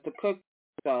does the cook,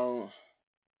 so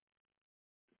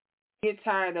I get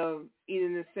tired of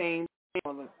eating the same thing,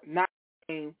 or not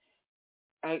the same,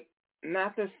 like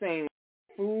not the same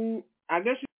food. I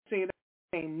guess you could say the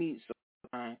same meat. So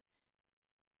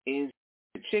is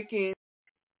chicken,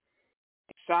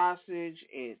 sausage,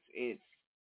 it's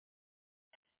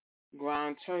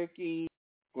ground turkey,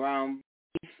 ground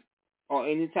beef, or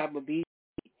any type of beef.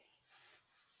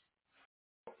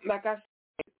 Like I said,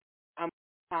 I'm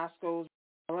Costco's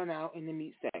going out in the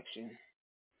meat section.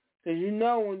 Because you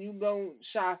know when you go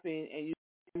shopping and you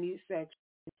go in the meat section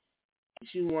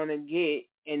that you want to get,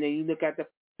 and then you look at the,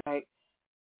 like,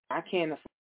 I can't afford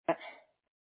that.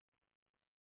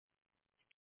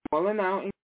 Balling out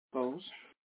in Costco's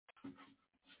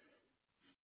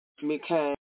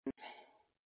because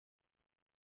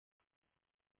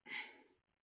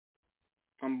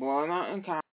I'm balling out in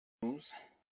Costco's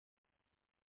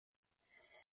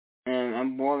and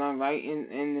I'm balling right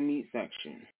in the meat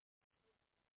section.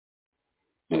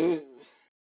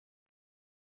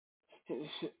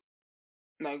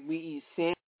 Like we eat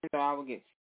salmon, so I would get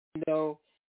salmon.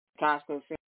 Costco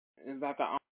salmon is like an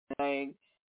arm leg.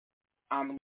 I'm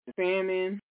gonna get the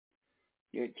salmon,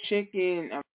 your chicken,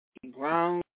 I'm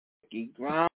gonna get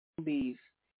ground beef.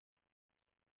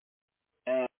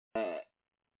 Uh,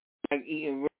 like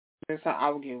eating ribs, so I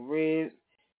would get ribs.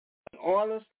 All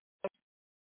the stuff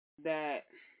that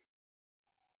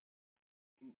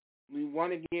we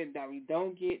want to get that we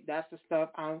don't get, that's the stuff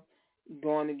I'm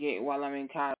going to get while I'm in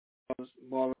college,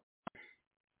 balling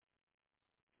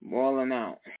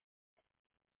out.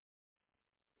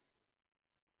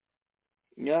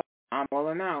 Yep, I'm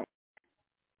balling out.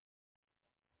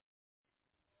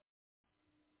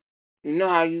 You know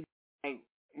how you, like,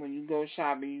 when you go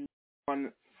shopping,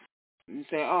 you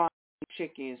say, "Oh, I need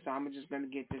chicken, so I'm just gonna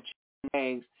get the chicken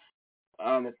legs,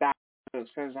 the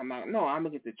thighs." I'm like, "No, I'm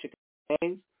gonna get the chicken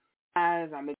legs,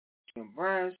 thighs. I'm gonna get the chicken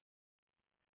breast.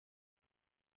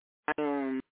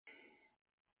 Um,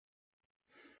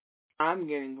 I'm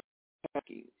getting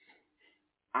turkey.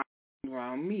 I'm getting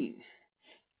ground meat.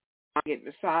 I get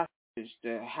the sausage,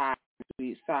 the hot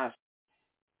sweet sausage.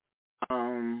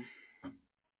 Um,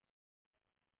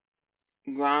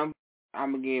 ground.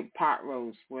 I'm gonna get pot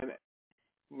roast with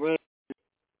red.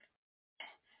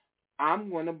 I'm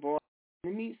gonna boil the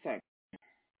meat section.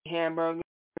 Hamburgers,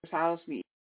 house meat,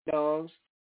 dogs.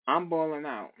 I'm boiling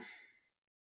out.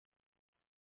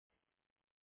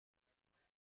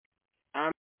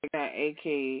 that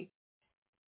AK,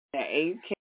 that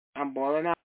 8K, I'm boiling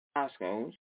out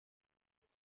Costco's.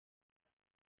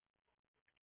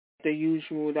 The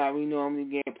usual that we normally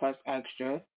get plus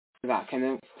extra, because I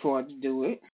can afford to do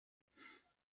it.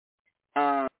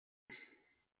 Um,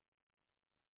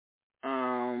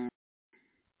 um,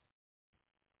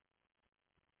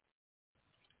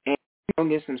 and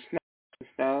get some snacks and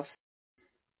stuff.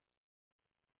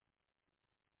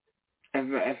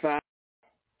 If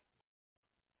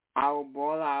I will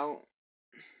boil out,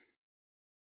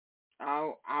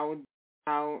 I would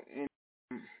out and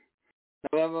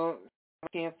whatever I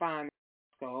can't find.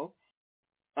 So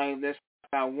like this,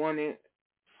 I wanted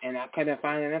and I couldn't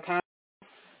find it in a con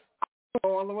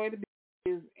all the way to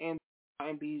BJ's and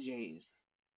BJ's.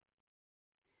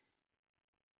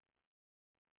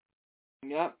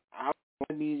 Yep, I went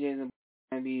to BJ's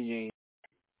and BJ's.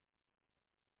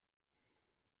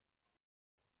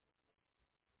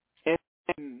 If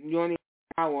you only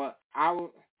hour, I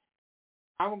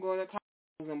would go to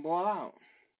Costco and ball out.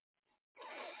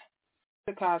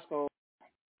 To Costco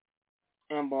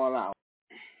and ball out.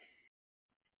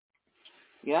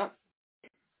 Yep.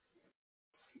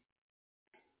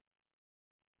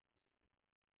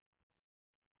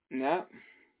 Yep.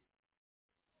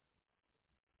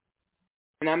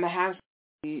 And I'm gonna have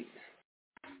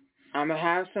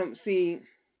some. See,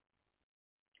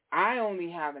 I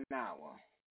only have an hour.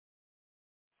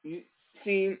 You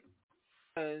see,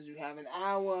 because you have an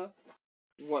hour.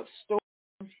 What store?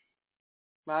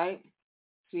 Right.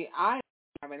 See, I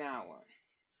have an hour.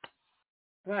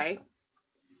 Right.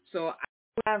 So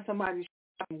I have somebody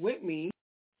shopping with me.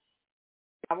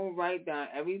 I will write down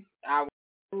every hour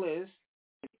list.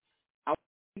 I will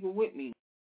have people with me.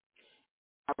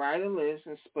 I write a list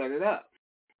and split it up.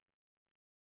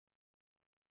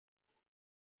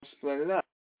 Split it up.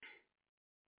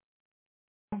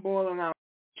 I'm boiling out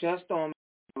just on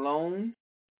alone.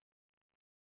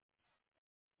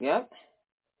 Yep.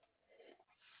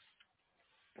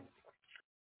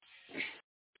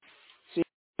 See,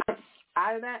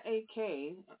 out of that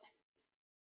 8K,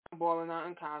 I'm boiling out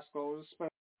in Costco.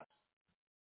 Spend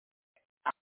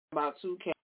about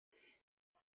 2K.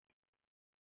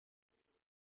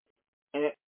 And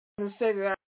it doesn't say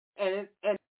that, and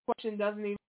the question doesn't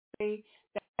even say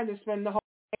that I had to spend the whole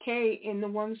 8K in the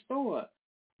one store.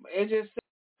 It just says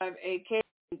I have 8K.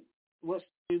 What store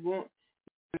you want?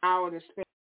 An hour to spend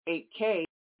 8K.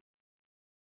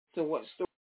 To what store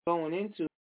you're going into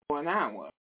for an hour.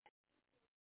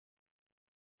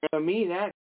 For me,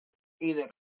 that's either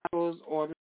Costco's or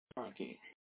the market.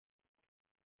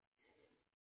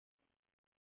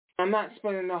 I'm not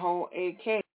spending the whole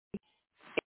 8K in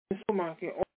the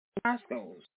supermarket or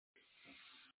Costco's.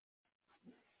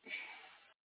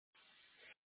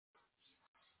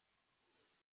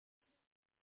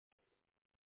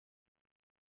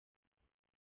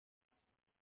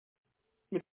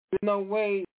 There's no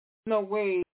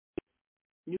way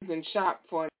you can shop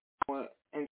for an hour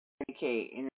and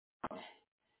 8K in an hour.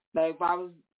 Like if I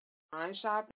was online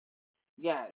shopping,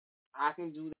 yes, I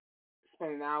can do that.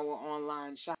 Spend an hour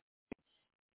online shopping,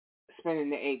 spending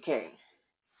the 8K.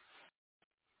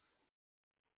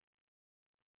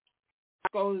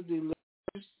 Costco's delivers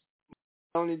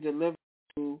only deliver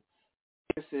to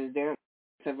places. They don't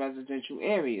to residential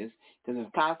areas. Because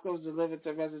if Costco's delivered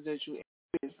to residential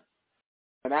areas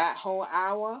for that whole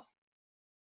hour,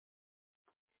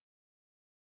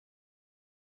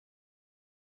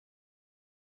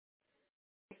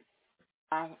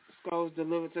 Costco's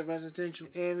delivered to residential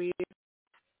areas.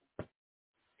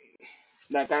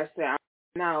 Like I said,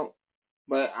 I'm out,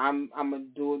 but I'm gonna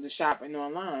do the shopping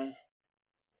online.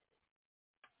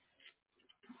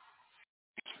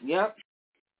 Yep.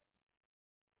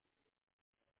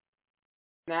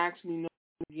 Snacks we know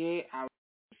to get. I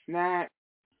snack.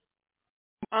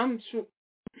 I'm true.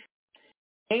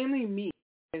 Mainly meat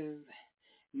is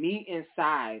meat and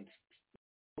sides.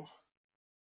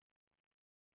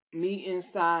 Meat and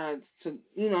sides to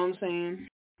you know what I'm saying.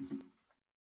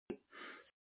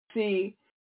 See,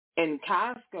 in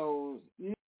Costco, you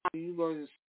know how you go to the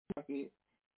supermarket,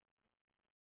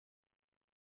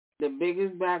 the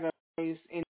biggest bag of rice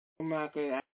in the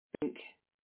supermarket, I think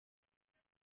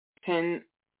 10,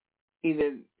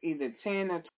 either 10 or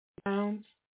 20 pounds.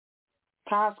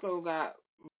 Costco got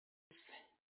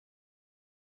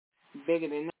bigger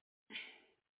than that.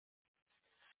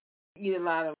 Eat a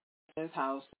lot of this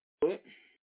house.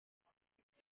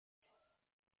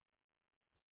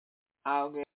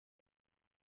 I'll get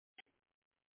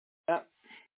up.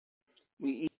 We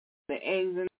eat the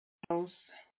eggs in the house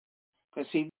because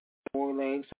people boil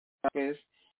eggs for breakfast.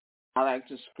 I like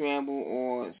to scramble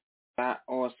or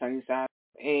or sunny side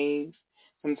eggs.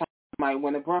 Sometimes I might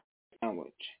want a breakfast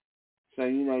sandwich. So,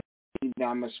 either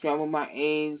I'm going to scramble my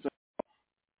eggs or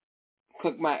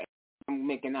cook my eggs. I'm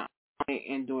making an omelet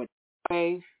and do it that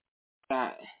way.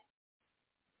 Got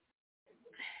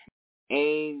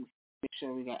eggs. Make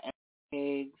sure we got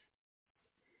eggs.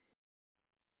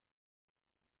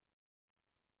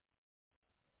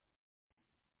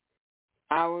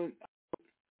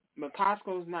 But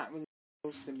Costco's not really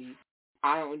close to me.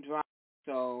 I don't drive,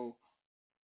 so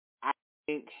I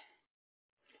think,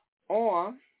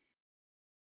 or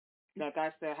like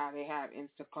I said, how they have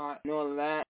Instacart and all of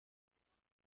that.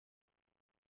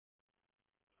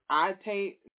 I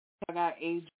got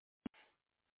agent.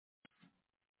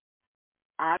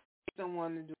 I pay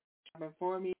someone to do shopping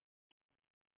for me.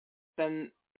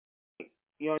 Then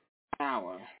you're an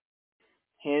hour.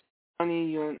 Here's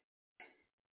money.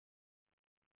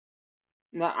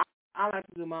 No, I like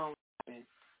to do my own shopping,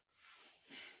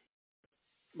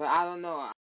 but I don't know.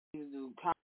 I used to do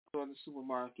Costco or the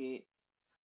supermarket.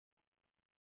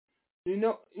 You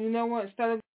know what?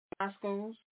 Instead of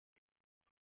Costco's,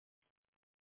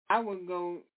 I would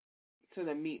go to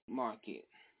the meat market.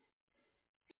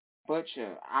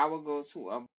 Butcher. I would go to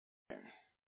a butcher.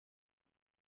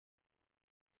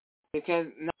 Because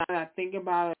now that I think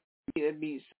about it, it'd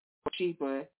be so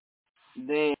cheaper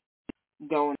than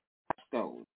going to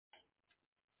Costco.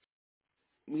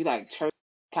 We like turkey,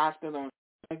 Costco on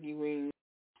turkey wings.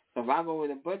 So if I go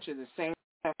with a butcher, the same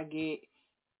stuff I get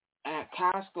at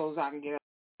Costco's, I can get at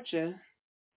a butcher.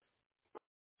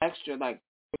 Extra like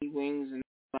turkey wings and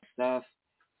stuff.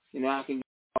 I can get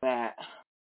all that.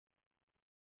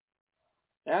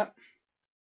 Yep.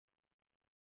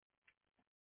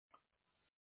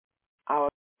 I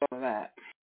would go with that.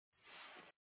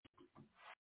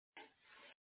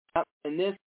 Yep. And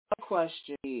this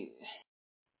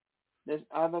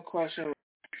other question,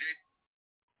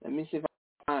 let me see if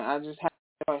I just have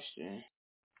a question.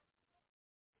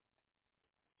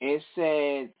 It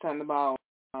said something about,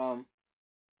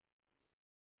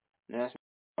 that's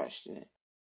my question.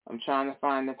 I'm trying to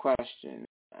find the question.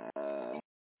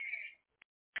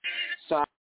 Sorry,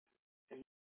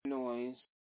 noise.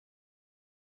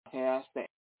 Okay, that's the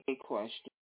A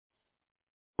question.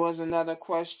 There was another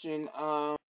question.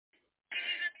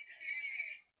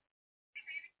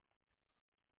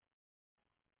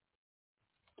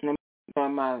 Let me put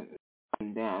my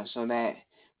down so that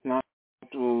not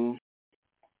through.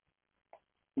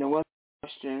 There was a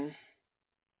question.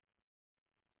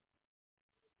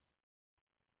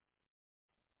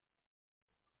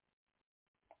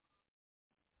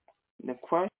 The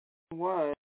question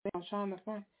was, I'm trying to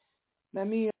find. Let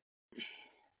me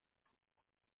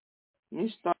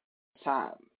start at the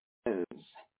top.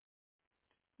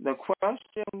 The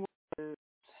question was,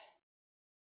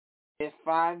 if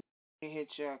 5 hit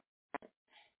your,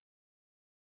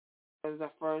 what is the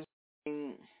first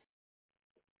thing?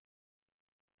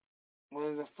 What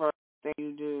is the first thing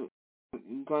you do?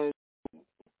 You're gonna.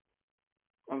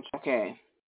 Okay.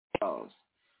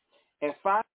 If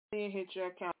 5 million hit your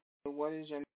account, what is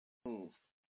your move?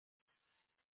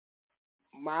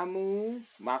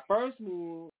 My first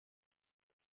move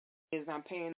is I'm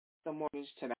paying the mortgage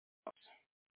to the house.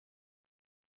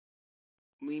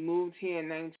 We moved here in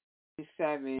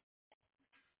 1997,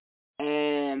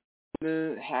 and my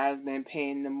mother has been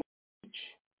paying the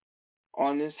mortgage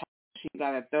on this house. She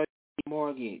got a 30-year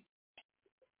mortgage.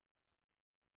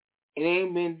 It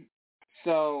ain't been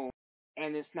so,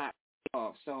 and it's not paid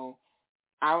off. So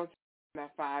I would take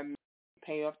that 5 million,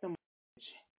 pay off the mortgage,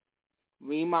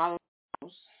 remodel the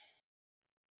house.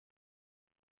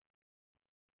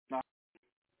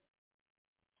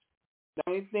 The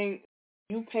only thing,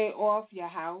 you pay off your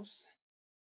house,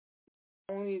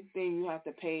 the only thing you have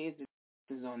to pay is the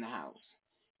taxes on the house.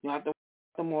 You have to pay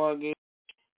the mortgage,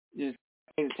 just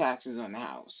pay the taxes on the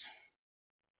house.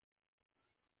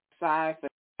 Aside for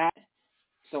that,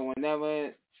 so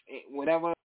whatever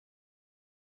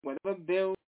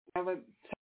bill,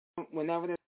 whenever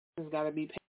the taxes got to be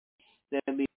paid,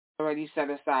 they'll be already set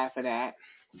aside for that.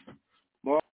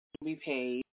 Mortgage will be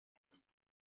paid.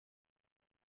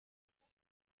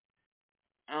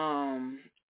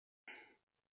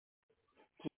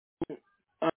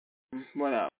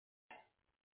 What else?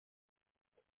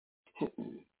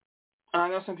 I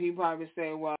know some people probably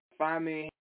say, well, if I'm in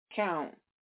account,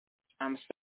 I'm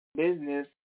starting a business,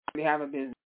 I already have a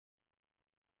business.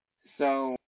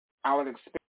 So I would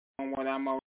expect on what I'm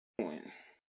already doing.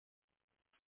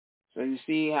 So you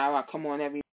see how I come on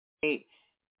every day.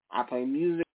 I play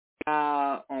music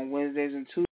on Wednesdays and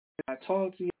Tuesdays. I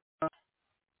talk to you.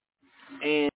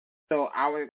 And so I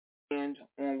would expand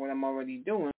on what I'm already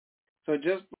doing. So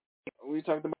just we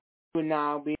talked about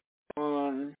now being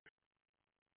on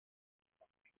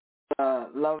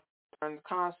Love and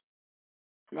Concert,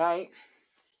 right?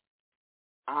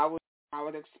 I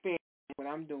would expand what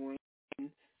I'm doing and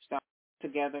start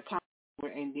together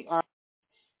concert in the art,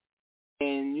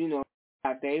 and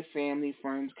have their family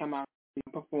friends come out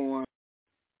and perform.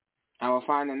 I will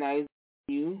find a nice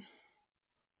venue.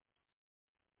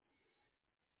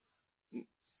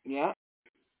 Yeah.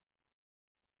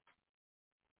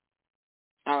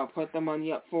 I will put the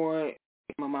money up for it,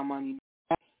 give my money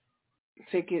back.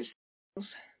 Tickets.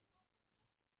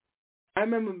 I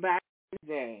remember back in the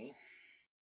day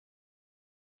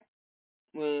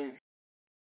when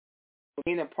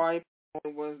being a party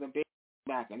was the big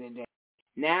back in the day.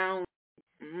 Now,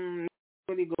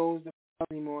 nobody goes to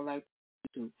anymore like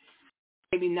to.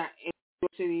 Maybe not in the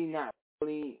city, not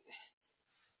really.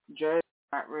 Jersey,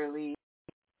 not really.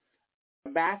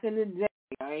 Back in the day,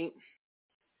 right?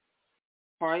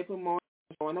 Party promoters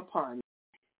on a party,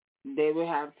 they would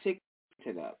have tickets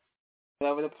to that.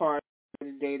 Whatever the party,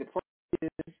 the day the party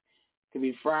is, could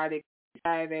be Friday,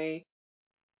 Saturday.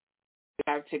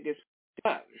 They have tickets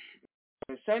up.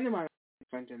 A certain amount of tickets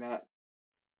printed up,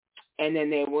 and then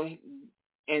they would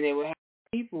have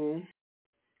people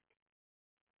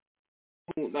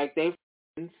who like they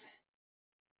friends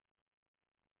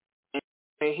and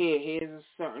say, here's a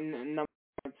certain number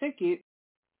of tickets.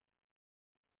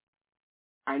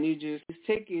 I need you to this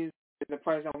tickets is the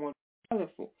price I want to sell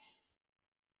it for.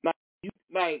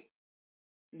 Like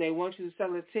they want you to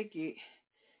sell a ticket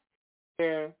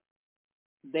where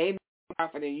they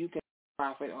profit and you can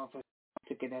profit off of the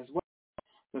ticket as well.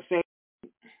 So say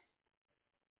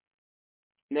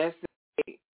let's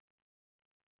say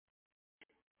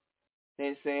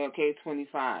they say okay,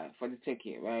 $25 for the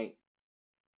ticket, right?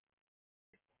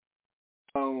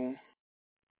 So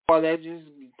or they just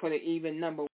put an even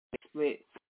number split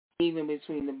even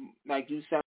between the like you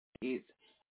sell tickets,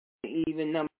 an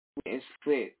even number is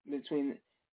split between.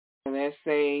 So let's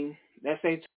say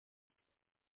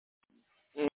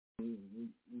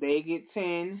they get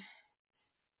 10,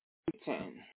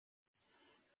 10,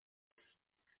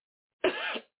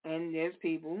 and there's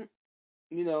people,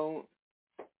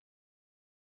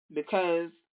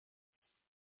 because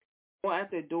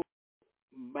at the door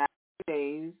back in the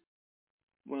days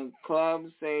when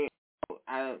clubs say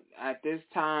at this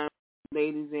time,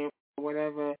 ladies in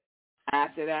whatever.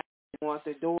 After that, at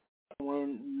the door.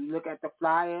 When you look at the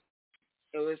flyer,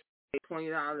 it was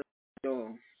 $20 at the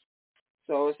door.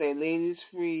 So it say ladies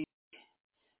free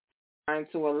 9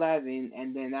 to 11,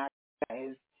 and then after that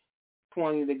is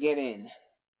 20 to get in.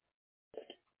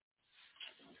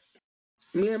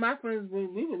 Me and my friends, we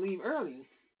would leave early.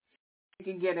 We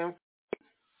can get in.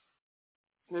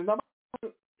 There's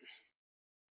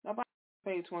nobody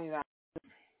paid $20.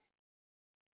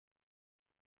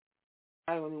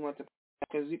 I only want to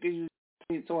because you could use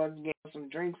it towards getting some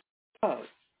drinks.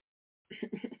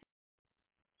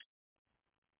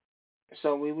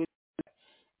 So we would.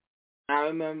 I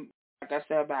remember, like I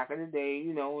said, back in the day,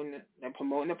 when they're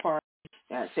promoting the party,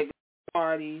 taking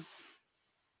parties.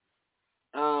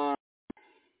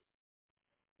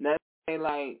 Let's say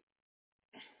like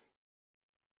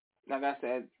I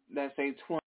said, let's say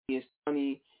 20 is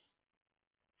 20.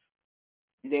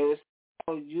 They would say,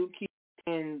 oh, you keep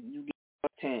 10, you get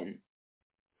 10.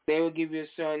 They would give you a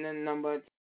certain number.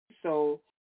 So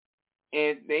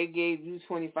if they gave you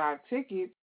 25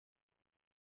 tickets,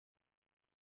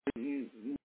 you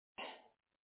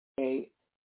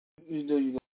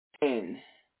go 10,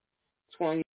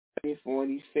 20, 30,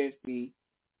 40, 50,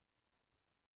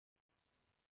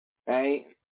 right?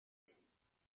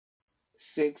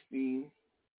 60,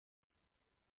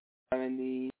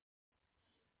 70,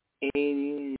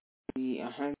 80,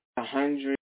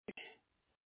 100.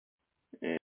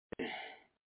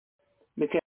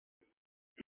 Because,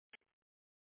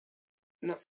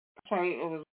 no, sorry, it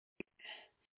was,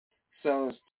 so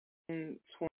it's 10,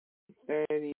 20,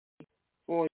 30,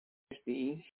 40,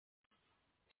 50,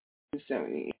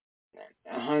 70,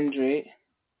 100,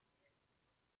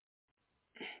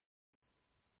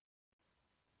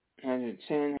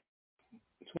 110,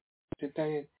 20,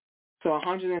 30. So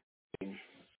 100,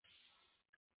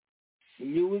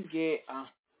 you would get,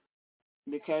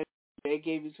 because they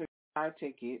gave you 25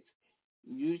 tickets,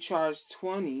 you charge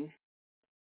 20,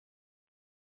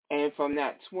 and from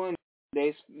that 20,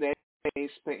 they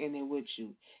splitting it with you.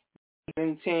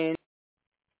 Getting 10,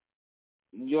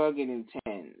 you're getting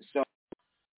 10. So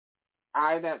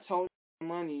I that total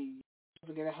money, you're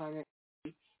supposed to get 100,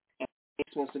 and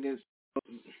you're supposed to get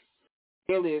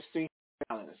really it's $300.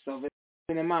 So if it's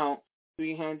an amount,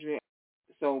 300.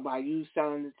 So by you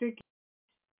selling the ticket,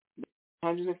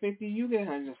 150, you get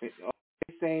 150. Or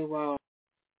they say, well,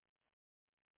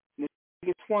 the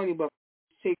ticket 20, but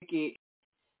the ticket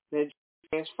that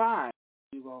is 5.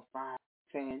 You go 5,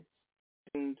 10,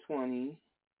 15, 20,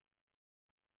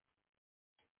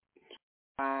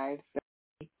 5,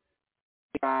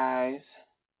 5,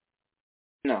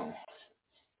 no,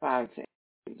 5, 10,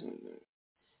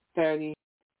 30,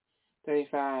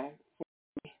 35,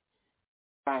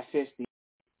 5, 50.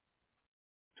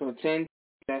 So 10,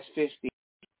 that's 50.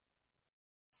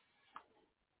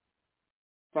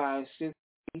 5, 60,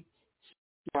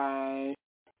 5,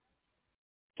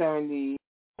 70,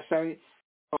 70.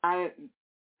 So out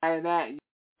of that,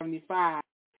 75,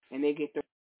 and they get the.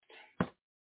 That's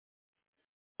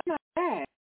not bad.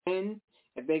 And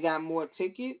if they got more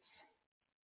tickets,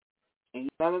 and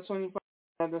another 25,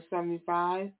 another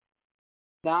 $75,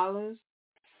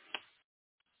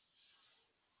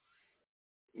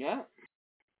 yeah.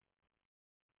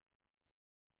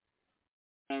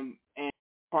 And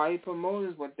party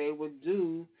promoters, what they would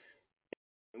do,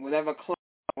 whatever club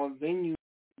or venue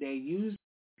they use,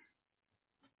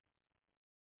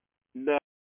 the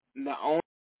owner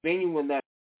venue will let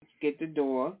get the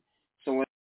door. So when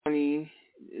money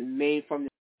is made from the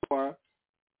door,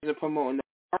 the promoting the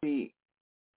party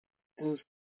whose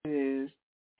is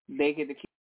they get to keep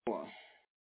the door,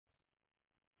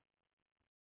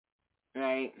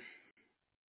 right?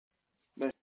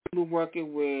 But people work it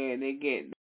where they get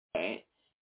a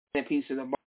piece of the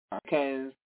bar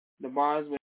because the bars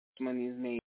where money is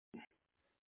made.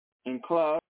 In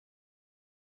clubs,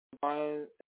 bars,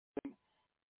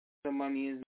 the money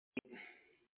is made.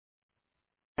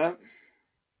 Yep.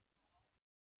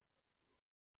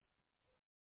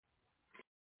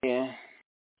 Yeah.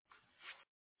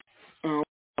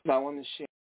 I want to share.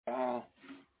 I'm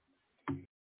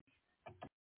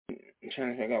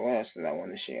trying to figure out what else that I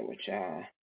want to share with y'all.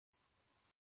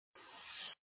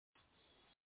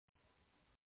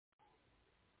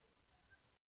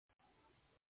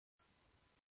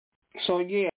 So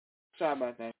yeah, sorry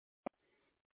about that.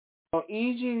 So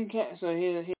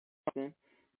here's something.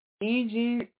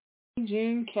 Eugene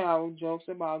Carroll jokes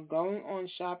about going on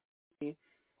shopping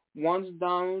once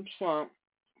Donald Trump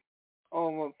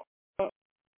over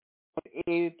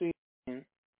 83 million.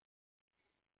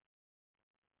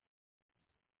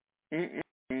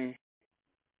 Mm-mm.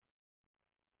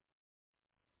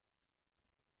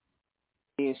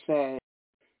 It says,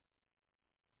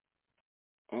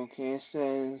 okay, it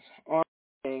says on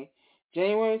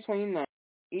January 29th,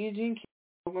 Eugene Carroll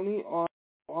openly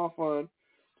offered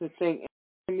to take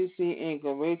NBC Inc.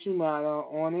 a Rachel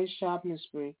Maddow on his shopping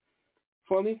spree,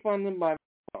 fully funded by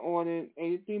the ordered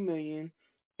 $83 million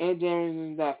in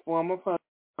damages that former President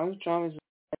Donald Trump is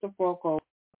at the foreclosure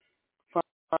for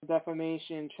a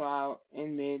defamation trial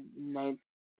in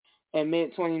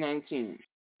mid-2019.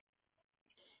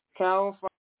 Carroll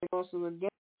filed a lawsuit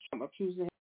against Trump, accusing him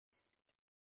of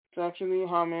sexually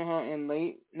harming her in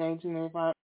late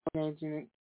 1995 and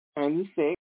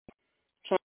 1996.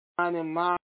 Trump filed in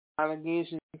mild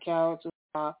allegations and Carroll to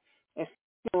file a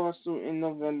lawsuit in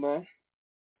November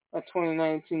of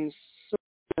 2019 sued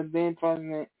the then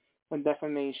president for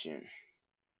defamation.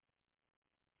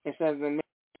 It says in May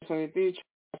 2023, Trump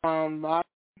found liable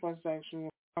for sexual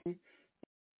harm,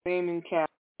 faming Carroll,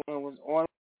 and was ordered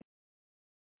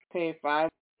to pay $5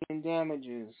 million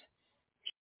damages.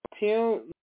 Appealed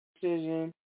the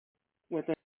decision with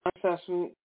an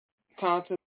unsuccessful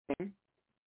counterclaim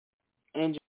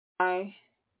in July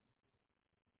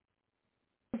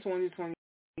 2020.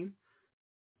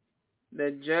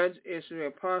 The judge issued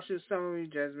a partial summary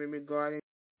judgment regarding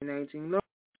 2019 law.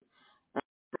 On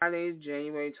Friday,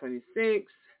 January 26th,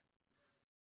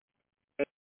 a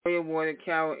jury awarded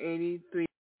Carroll $83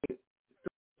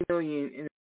 million in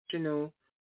additional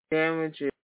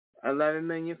damages, $11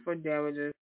 million for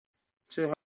damages to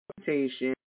her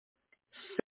reputation,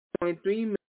 $7.3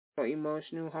 million for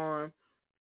emotional harm,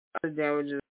 other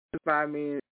damages, $5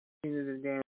 million of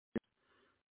damage.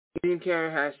 Eugene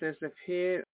Carroll has since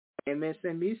appeared on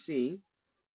MSNBC,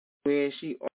 where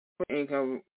she offered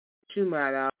income to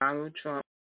Donald Trump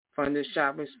funded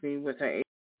shopping spree with her $8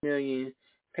 million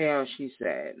payout, she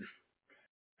said.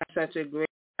 That's such a great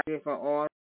idea for all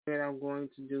that I'm going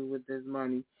to do with this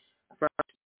money.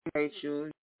 First, Rachel,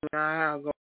 you and I are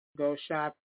going to go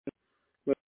shopping.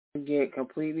 We're going to get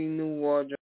completely new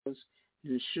wardrobes,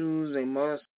 new shoes, a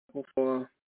motorcycle for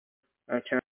a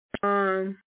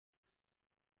turn.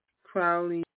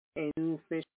 Crowley, a new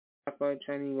fish for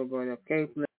attorney Roberta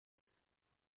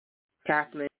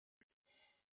Kaplan,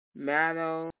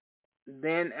 Maddow,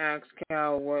 then asked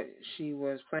Cal what she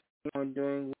was planning on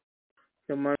doing with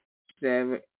the money. She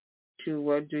said, Rachel,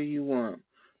 what do you want?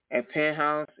 A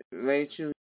penthouse?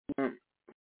 Rachel,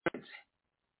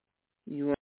 you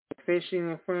want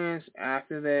fishing in France?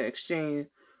 After the exchange,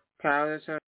 Cal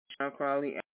returned to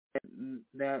Crowley.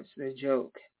 That's the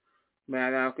joke.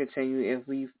 But I'll continue. If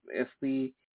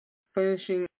we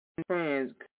finishing in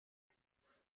France,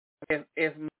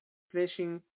 if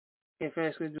fishing in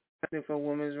France could do something for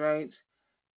women's rights,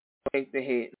 take the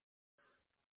hit.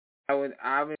 I would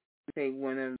take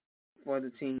one of for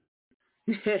the team.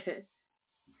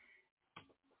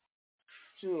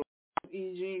 Sure.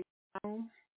 E.G.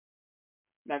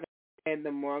 Like I said,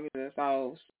 the mortgage is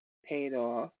all paid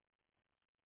off.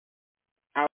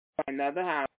 I'll buy another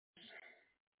house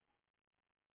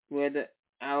with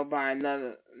I'll buy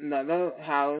another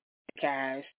house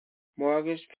cash.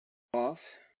 Mortgage paid off.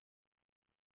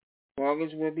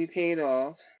 Mortgage will be paid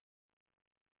off,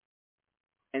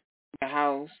 and the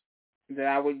house that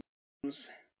I would use,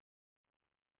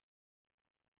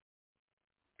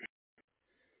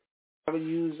 I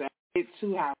get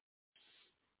two houses.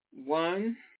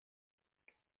 One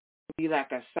would be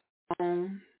like a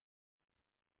home,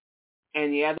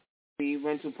 and the other would be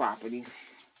rental property.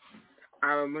 I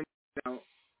remember now.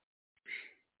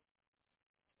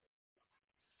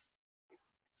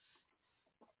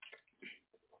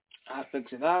 I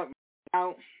fix it up,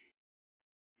 out,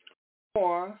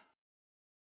 or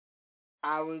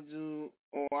I would do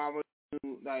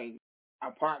like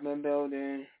apartment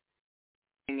building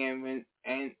and rent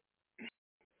and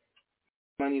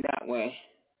money that way.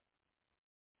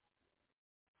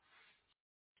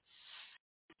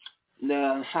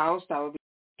 The house that would be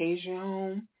a vacation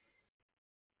home.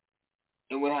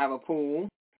 It would have a pool.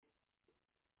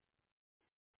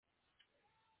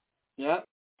 Yep.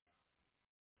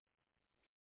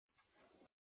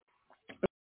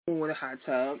 Pool with a hot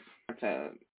tub. Hot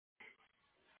tub.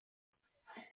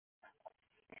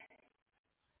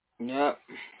 Yep.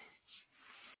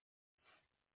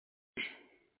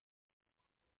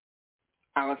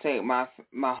 I would take my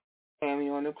family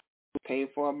on the cruise, pay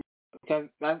for it, because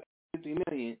that's $50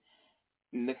 million.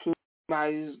 The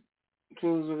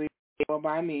cruise will be paid for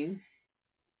by me.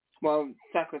 Well,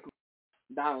 technically,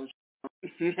 dollars.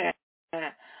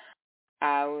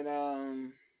 I would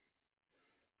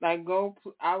like go.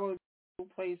 I would go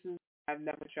places I've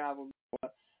never traveled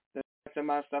before. The rest of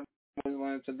my stuff I always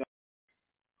wanted to go.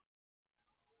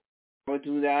 I would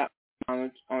do that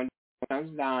on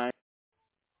times dime.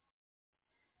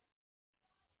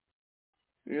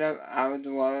 Yep, I would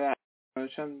do all of that on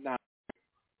times dime.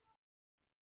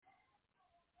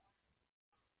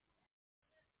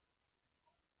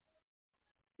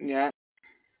 Yeah,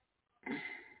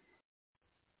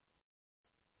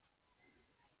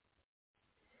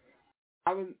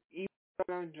 I would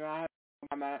even drive.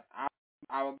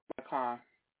 I would buy a car.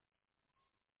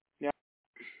 Yeah,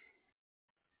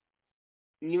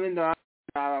 even though I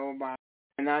drive, I would buy.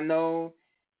 And I know,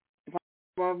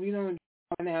 well, if you don't drive,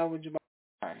 why the hell would you buy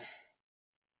a car?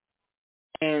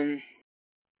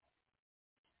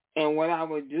 And what I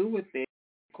would do with it,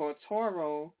 called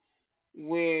Toro,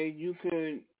 where you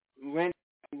could rent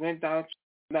out,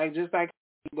 like just like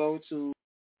you go to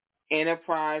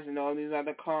Enterprise and all these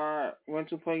other car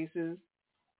rental places.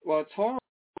 Well, Toro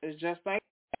is just like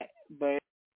that, but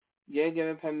you're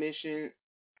given permission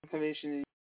to use your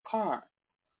car,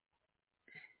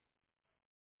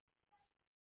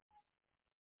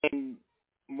 and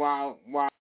while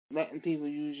letting people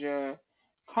use your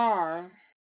car,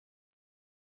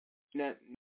 that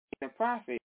the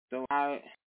profit. So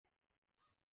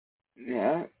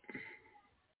yeah,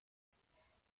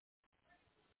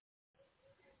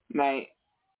 like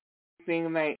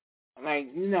thing like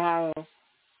you know how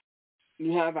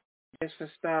you have ideas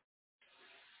for stuff,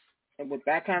 and with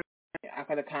that kind of I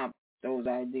could accomplish those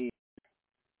ideas.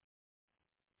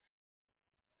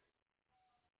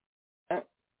 Of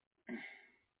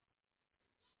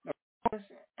course,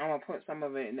 I'm gonna put some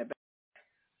of it in the back,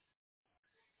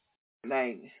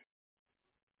 like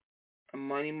a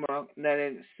money mark, let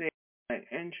it sit like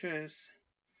interest,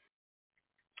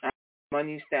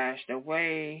 money stashed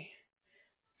away,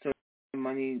 so the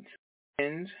money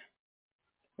spends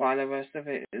while the rest of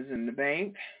it is in the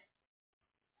bank.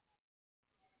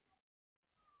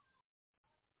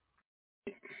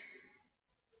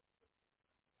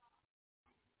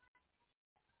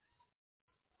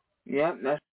 Yep,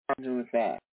 that's what I do with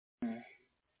that.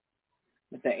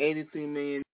 With the 83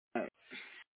 million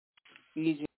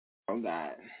easy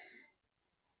got.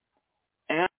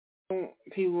 And I know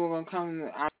people are gonna come to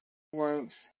our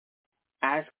works,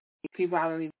 ask people I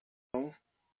don't even know,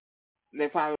 they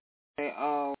probably say,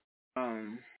 "Oh,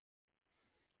 I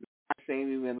say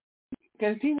we will,"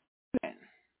 because people do that.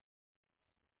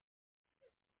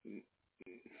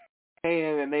 They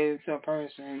are related to a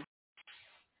person,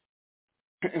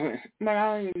 but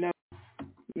I don't even know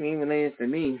you ain't related to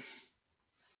me.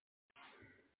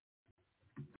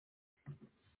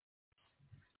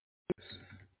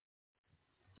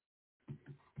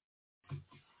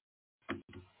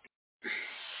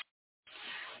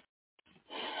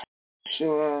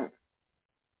 Sure.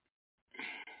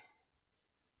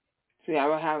 See, I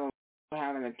would have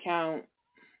an account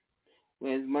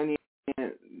with money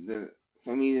in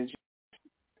for me to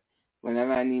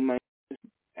whenever I need money,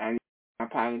 I need my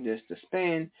pocket just to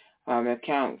spend. I have an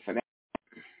account for that.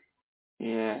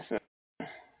 Yeah. So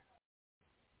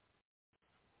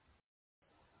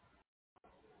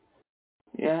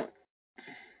yeah.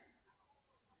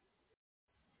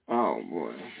 Oh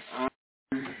boy.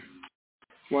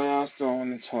 What else do I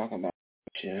want to talk about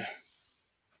here?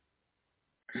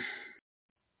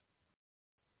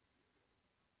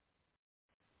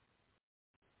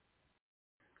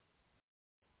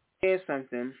 Here's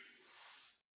something.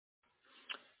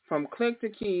 From Click to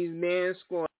Keys, man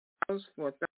scored house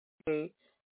for 30K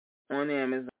on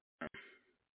Amazon.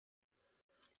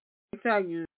 TikTok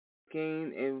user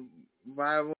gained a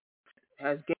viral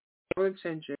has gained viral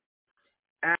attention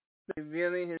after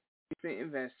revealing his recent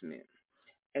investment.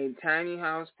 A tiny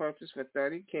house purchased for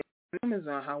 30K on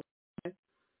Amazon. However,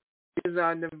 users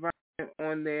are divided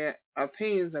on their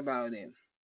opinions about it.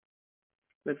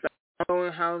 With the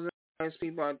ongoing housing crisis,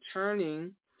 people are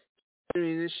turning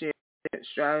to share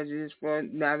strategies for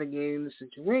navigating the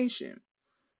situation.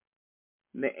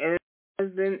 The internet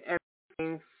has been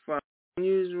everything from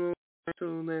unusual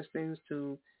rental listings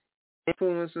to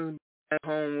influencers at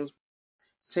homes.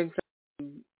 TikTok,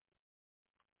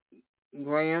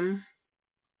 Graham,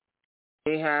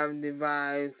 they have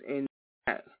devised a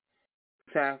attack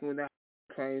to tackle the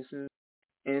crisis.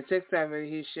 In a TikTok video,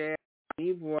 he shared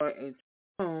he bought a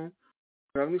home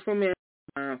directly from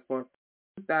Amazon for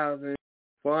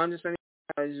 $2,470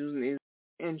 using his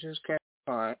interest credit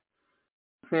card.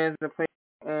 He plans to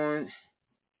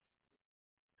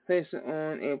place it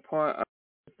on a part of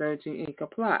the 13-acre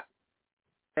plot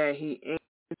that he aims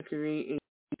to create a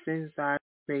decent-sized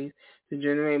space to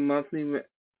generate monthly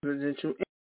residential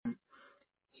income.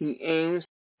 He aims to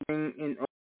bring in over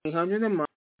 $800 a month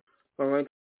for renting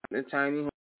the tiny home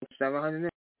for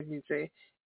 $750.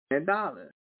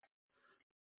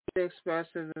 He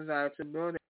expressed his desire to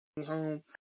build a home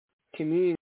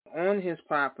community on his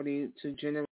property to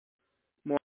generate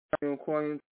more revenue.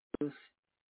 According to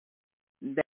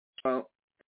that,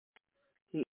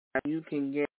 you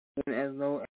can get one as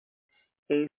low as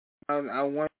 $8,000. I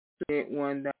want to get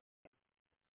one that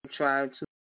I try to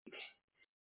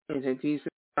into a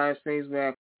decent sized space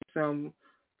where some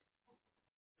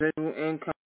residual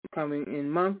income coming in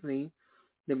monthly.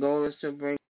 The goal is to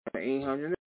bring up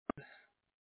 800.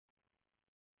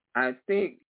 I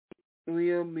think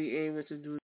we'll be able to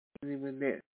do with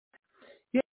this.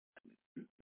 Yeah.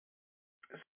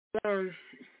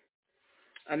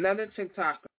 Another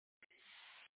TikToker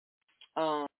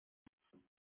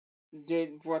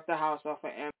brought the house off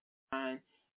of Amazon.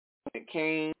 It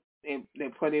came, they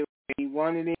put it where he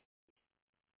wanted it.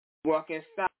 Walk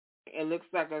inside, it looks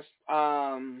like a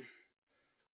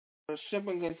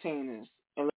shipping containers.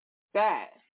 It looks like that.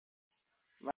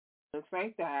 Right? It looks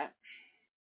like that.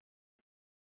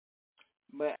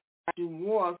 But as you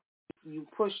walk, you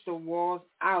push the walls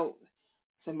out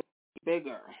to make it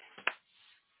bigger.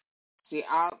 See,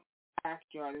 our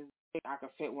backyard is big. I could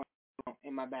fit one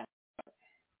in my backyard.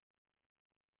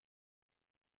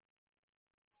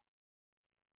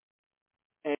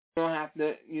 And you don't have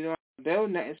to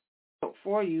build nothing. It's built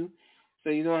for you, so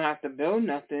you don't have to build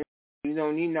nothing. You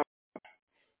don't need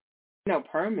no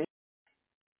permit.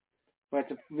 But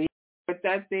to put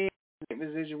that there, get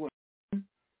residual.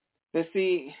 But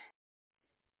see,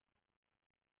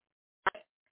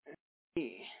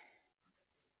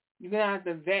 you're gonna have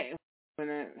to vet if you're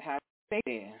gonna have to stay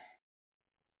there.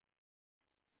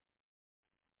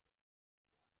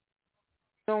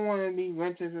 You don't want to be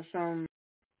rented to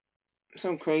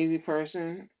some crazy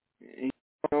person. You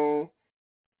know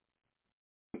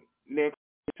they're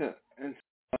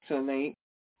until late.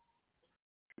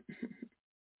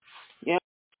 Yeah.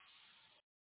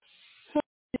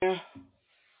 Yeah.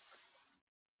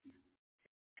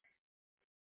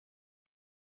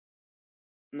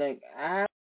 Like I have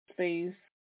space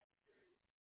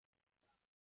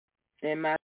in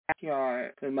my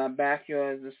backyard because my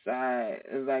backyard is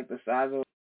like the size of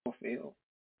a field.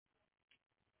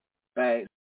 Like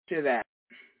to that.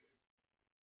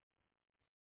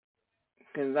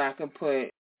 because I could put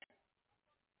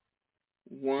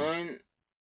one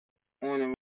on the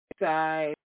right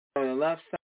side or the left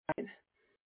side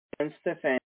against the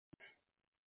fence.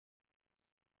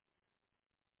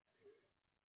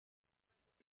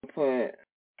 Put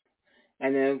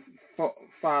and then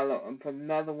follow and put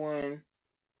another one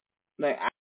like I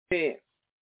fit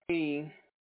me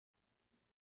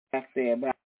back there, but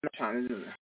I'm not trying to do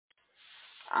that.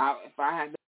 If I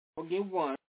had to get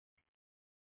one,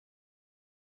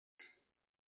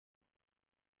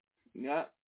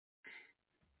 yep.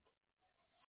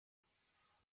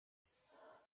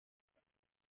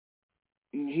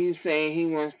 He's saying he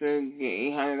wants to get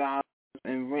 $800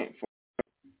 in rent for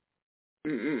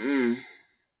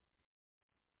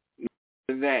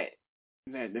that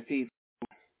the people.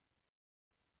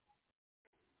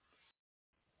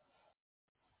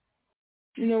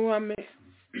 You know what I mean?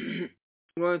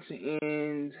 Going to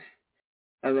end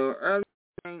a little early.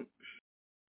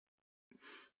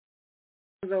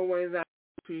 As always, I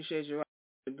appreciate you.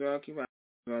 The girl, keep out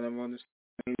on the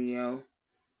radio.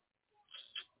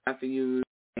 After you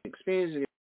experience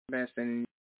the best in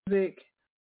music.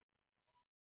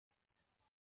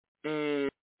 And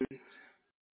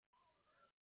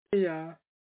yeah.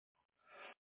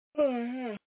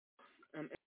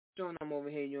 I'm over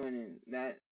here yawning.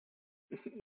 That's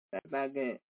not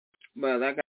good. But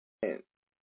like I said,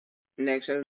 next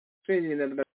show is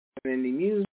another best in the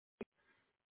music.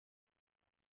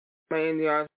 Playing the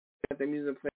artist at the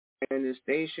music player in the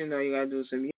station. All you gotta do is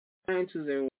send me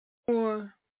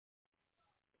 9204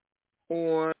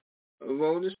 or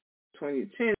roll the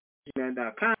 2010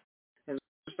 gmail.com and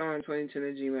starring 2010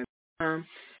 at gmail.com.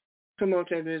 Promote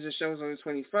television shows on the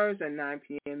 21st at 9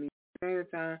 p.m.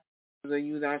 Standard Time. So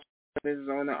you that is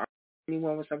on the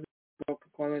anyone with something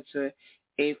call it to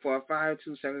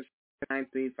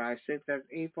 845-277-9356. That's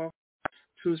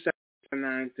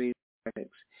 845-277-9356.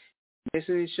 This is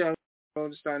the show. Go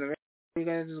to start the you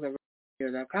guys just go to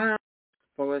radio.com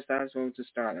 /road to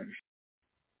stardom.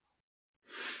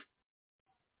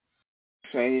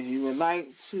 So if you would like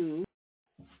to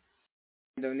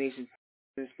donation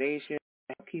to the station,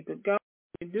 keep it going,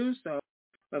 you can do so.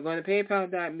 We're going to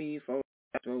PayPal.me /road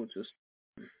to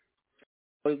stardom.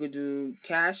 Or you could do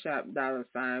Cash App $road to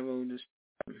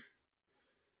stardom.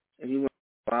 If you want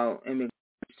to go out and make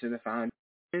to the foundation,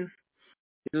 you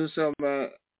do so by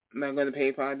going to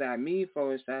PayPal.me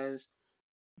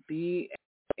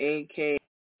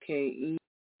 /BAKKE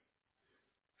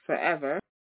forever.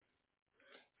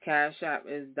 Cash App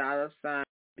is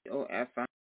 $B.O.E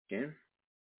Foundation.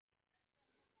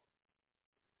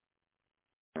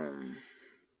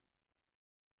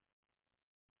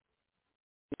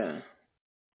 Yeah.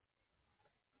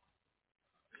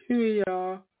 Here we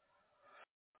are.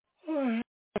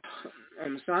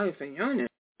 I'm sorry for yawning.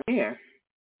 Yeah.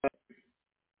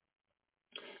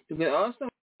 You can also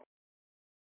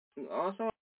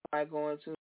by going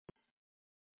to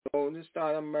Road to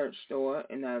Stardom merch store,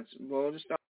 and that's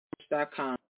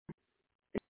roadtostarmerch.com.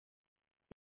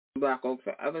 Black Oak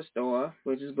Forever store,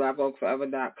 which is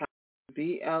blackoakforever.com.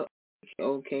 BLAOK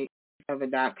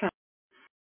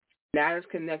That is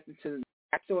connected to the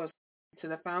store, to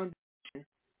the foundation.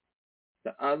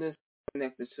 The others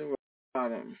connected to Road to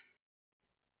Stardom.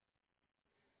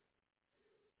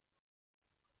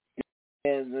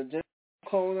 There's a discount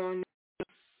code on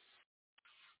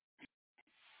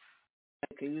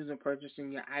you can use in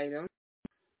purchasing your item.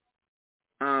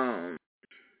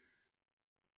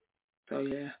 So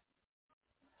yeah.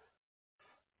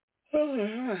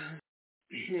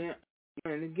 Yeah.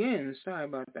 And again, sorry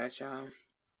about that, y'all.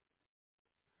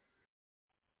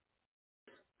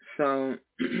 So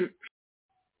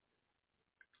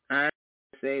I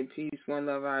say peace, one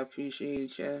love, I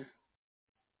appreciate you.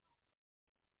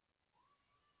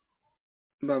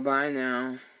 Bye bye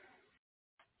now.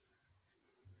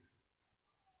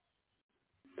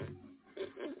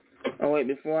 Oh wait,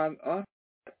 before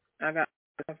I got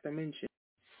stuff to mention.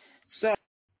 So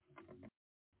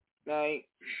like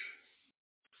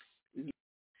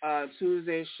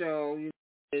Tuesday show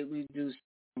we do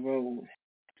road.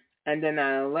 And then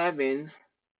at 11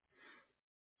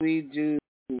 we do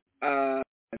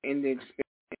in the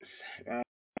experience.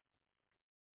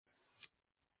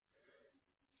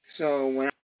 So when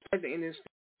I started the industry,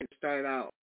 it started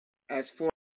out as 4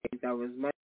 days. That was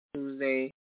Monday,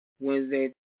 Tuesday,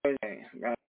 Wednesday, Thursday,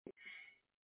 right?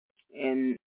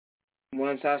 And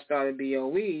once I started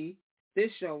B.O.E,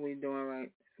 this show we're doing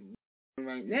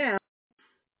right now,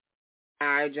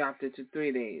 I dropped it to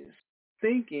 3 days. Of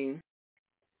thinking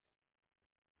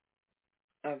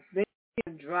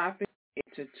of dropping it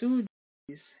to 2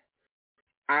 days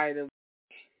either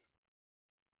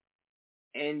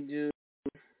and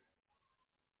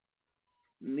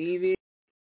leave it.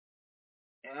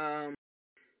 Um,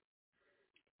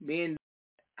 being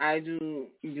I do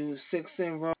 6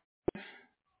 and roll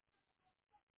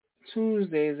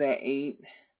Tuesdays at 8.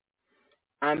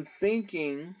 I'm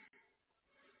thinking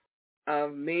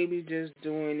of maybe just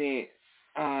doing it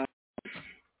uh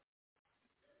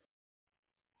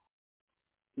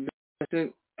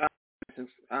the,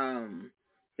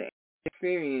 the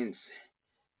experience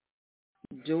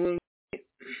doing it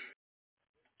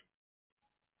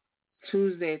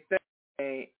Tuesday,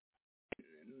 Thursday,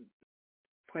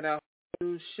 put out a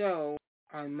new show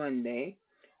on Monday.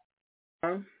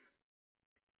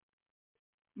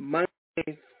 Monday,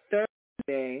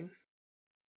 Thursday,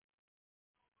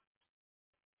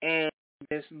 and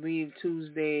just leave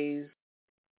Tuesdays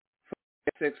for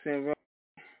 6 in a row.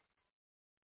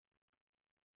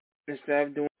 Instead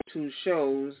of doing 2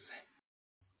 shows,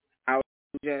 I would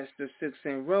do just the 6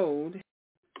 in road,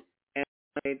 and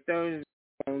Monday, Thursday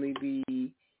will only be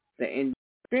the end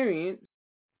experience.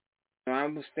 So I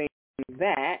was thinking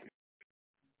that,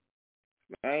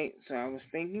 right? So I was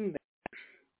thinking that,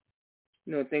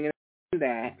 thinking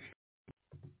that.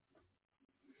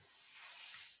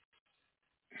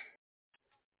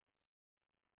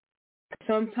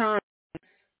 Sometimes,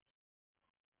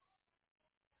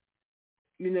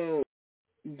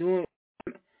 doing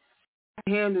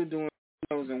handle doing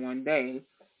shows in one day,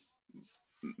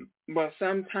 but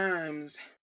sometimes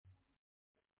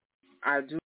I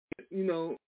do,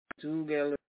 do get a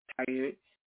little tired,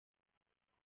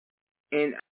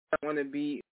 and I don't want to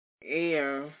be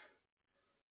air,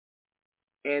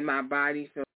 and my body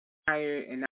feels tired,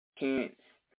 and I can't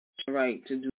right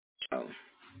to do the show.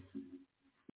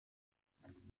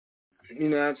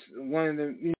 That's one of the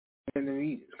reasons.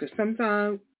 Because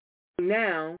sometimes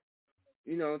now,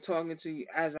 talking to you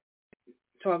as I'm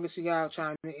talking to y'all,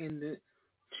 trying to end the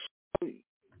show,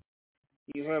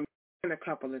 you heard me a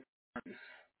couple of times,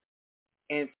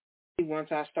 and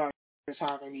once I start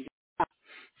talking,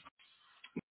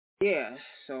 yeah.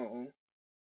 So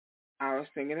I was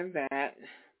thinking of that.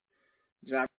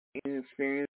 Drop an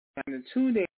experience on the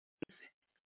 2 days,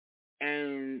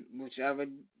 and whichever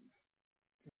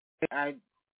I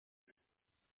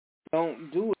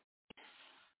don't do it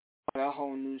for a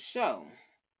whole new show.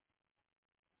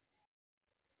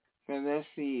 So let's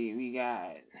see, we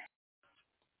got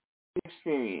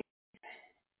experience.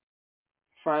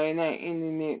 Friday night in the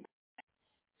mix,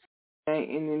 night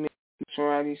in the mix,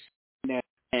 Friday, Saturday,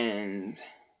 and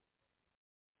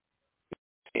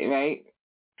right?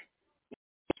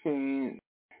 Experience.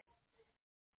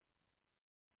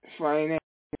 Friday night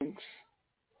mix,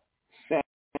 Saturday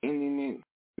in the mix,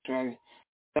 Friday.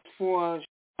 That's 4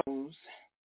 shows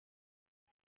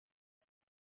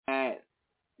that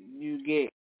you get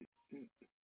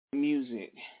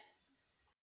music.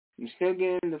 I'm still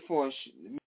getting the 4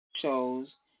 shows.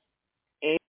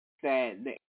 It's that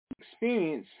the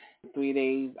experience 3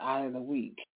 days out of the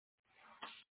week,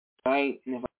 right?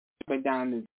 And if I put it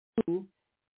down to 2,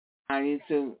 I need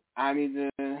to,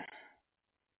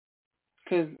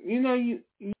 because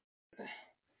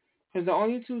because the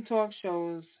only 2 talk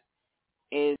shows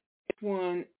is this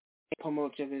one and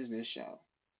Promote Your Business show.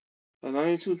 So the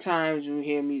only 2 times you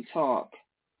hear me talk,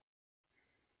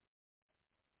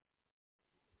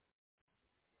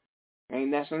 right?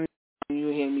 That's the only time you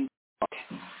hear me talk.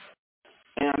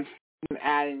 And I'm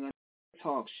adding a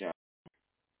talk show.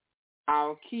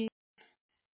 I'll keep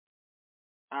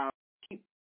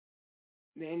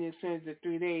the end experience of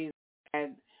 3 days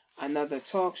at another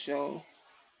talk show.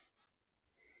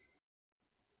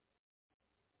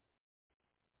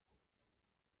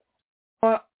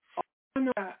 But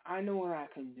I know what I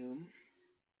can do.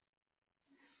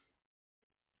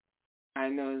 I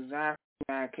know exactly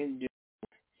what I can do.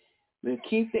 But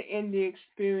keep the indie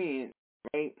experience,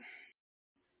 right?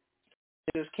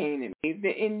 Just came in. Keep the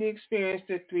indie experience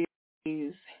to 3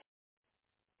 days,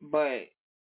 but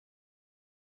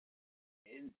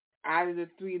out of the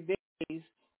 3 days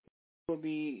will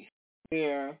be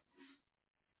where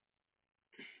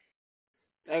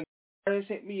like artists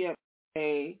hit me up,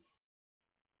 say,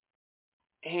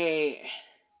 hey,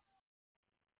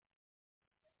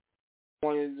 I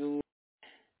want to do.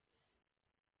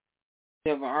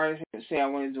 If an artist say I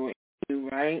want to do an interview,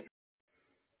 right?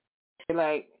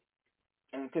 Like,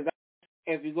 because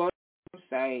if you go to the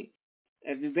website,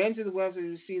 if you've been to the website,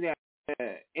 you see that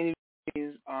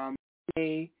interviews are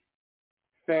Monday,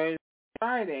 Thursday,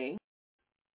 Friday.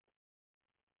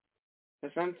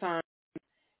 But sometimes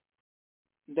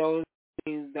those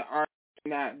days the artist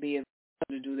cannot be able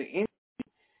to do the interview.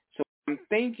 So I'm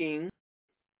thinking,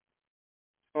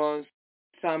 or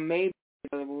some may be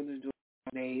available to do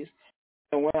nowadays.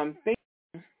 So what I'm thinking,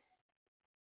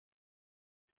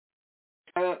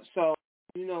 so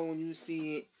when you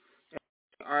see it,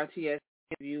 RTS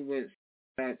interview with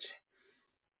such,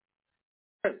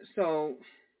 so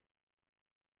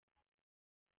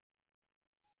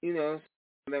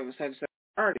there was such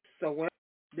artist. So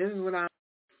this is what I'm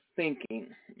thinking,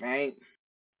 right?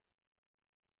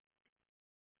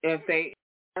 If the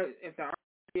artist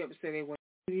say they want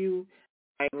to interview,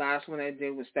 like last one I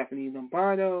did with Stephanie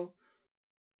Lombardo,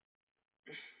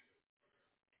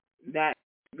 that's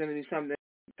going to be something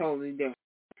totally different.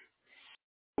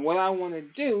 What I want to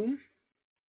do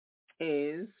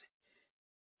is,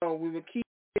 we would keep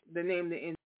the name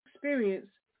the experience,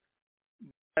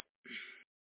 but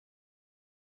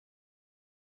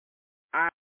I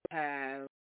have,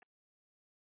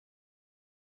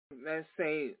 let's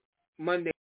say,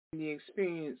 Monday the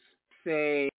experience,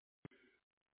 say,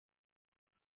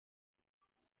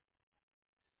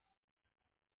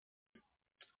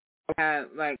 I have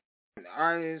like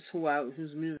artists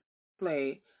whose music I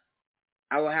play,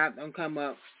 I will have them come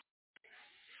up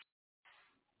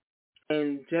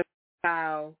and just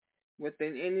how with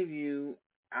an interview,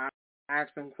 I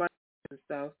ask them questions and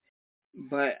stuff,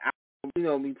 but I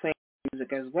will, be playing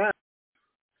music as well.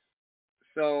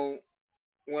 So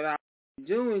what I'm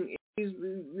doing is,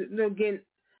 getting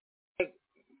like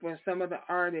for some of the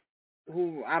artists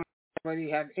who I already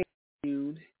have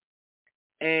interviewed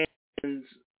and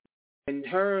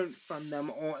heard from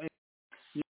them or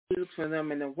music for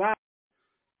them in a while,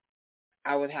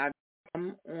 I would have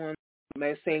them on,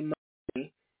 let's say,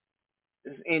 Monday,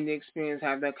 in the experience,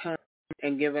 have them come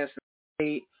and give us a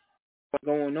update what's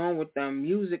going on with them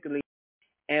musically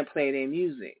and play their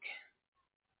music.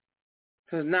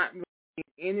 Because not really an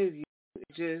interview,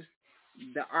 it's just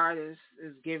the artist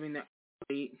is giving the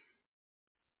update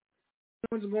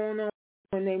what's going on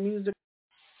in their music.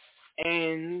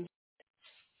 And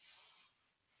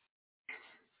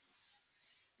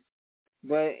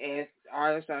but if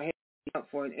artists are hitting up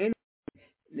for an interview,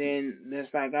 then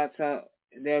it's like I tell,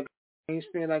 they're going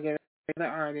to feel like an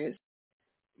artist.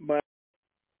 But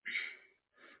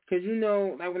because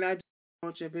like when I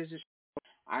promote your business,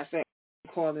 I say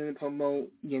call in and promote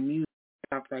your music,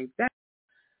 stuff like that.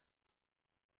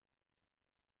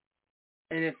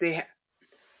 And if they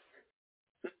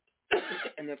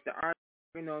and if the artist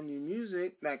is on new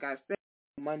music, like I said,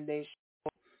 Monday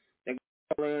show, they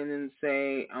call in and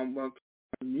say I'm working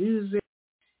on music.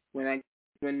 When I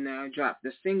drop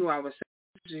the single, I was saying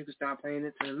so you can start playing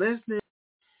it to the listeners.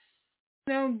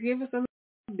 Give us a little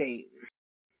update.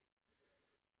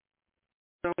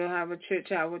 So we'll have a chit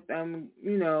chat with them,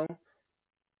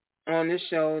 on the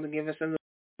show to give us a little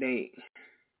update.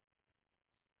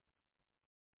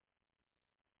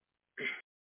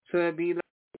 So it'll be like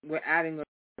we're adding a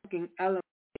cooking element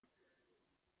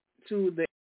to the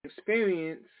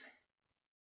experience,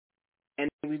 and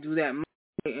we do that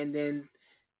Monday, and then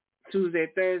Tuesday,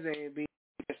 Thursday it'll be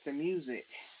just the music.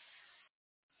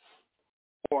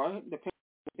 Or depending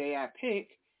on the day I pick,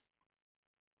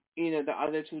 the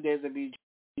other 2 days will be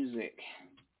music.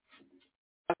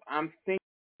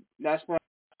 That's what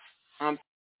I'm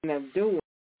thinking of doing,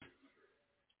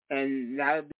 and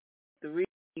that'll be 3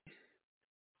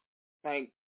 like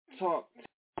talk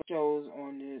shows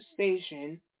on the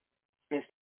station instead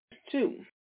of 2.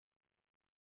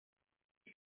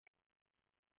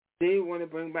 They want to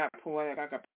bring back poetic,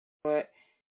 but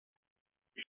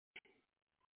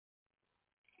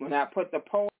when I put the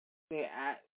poem there,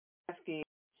 asking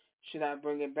should I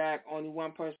bring it back, only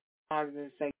one person responded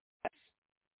and said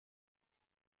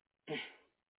yes.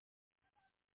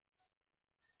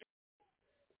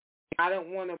 I don't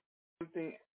want to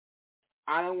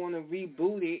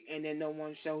reboot it and then no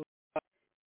one shows up,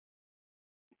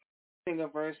 sing a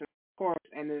verse and chorus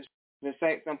and just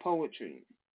recite some poetry.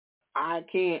 I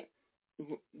can't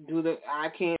do the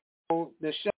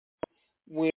show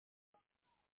where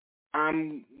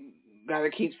I'm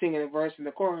gotta keep singing the verse and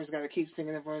the chorus, gotta keep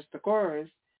singing the verse, the chorus.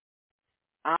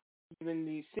 I'm giving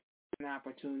these singers an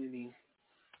opportunity.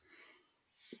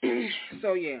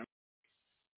 So yeah,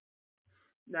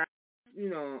 that's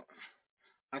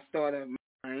a thought of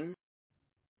mine.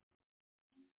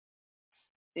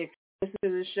 If you listen to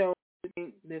the show, you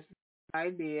think this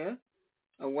idea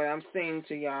of what I'm saying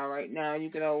to y'all right now, you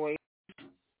can always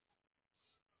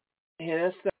hit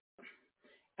us up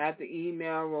at the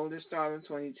email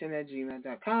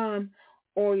rollerstardom2010@gmail.com,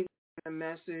 or you can send a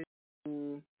message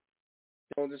to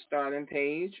the Roller Stardom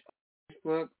page on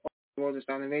Facebook, or Roller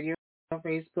Stardom Radio on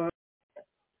Facebook.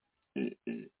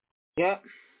 Yep.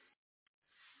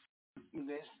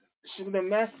 Shoot a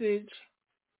message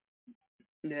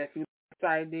that if you like this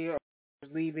idea or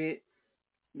just leave it,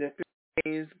 the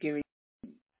 3 days giving you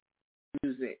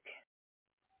music.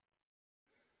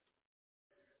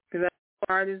 Because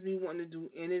artists be wanting to do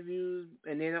interviews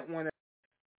and they don't want to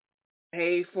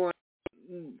pay for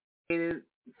it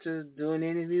to do an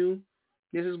interview.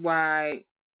 This is why,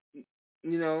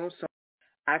 so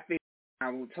I think I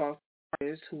will talk to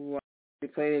artists who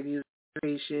play their music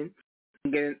station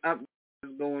and get an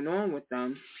update going on with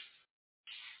them.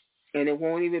 And it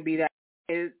won't even be that.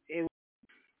 It will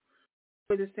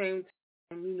be the same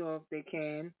time, if they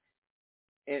can.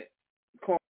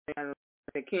 Call it,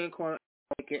 they can't call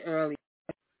it early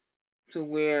to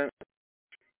where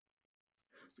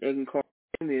they can call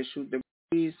in there, shoot the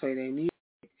breeze, play their music.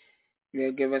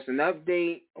 They'll give us an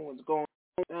update on what's going on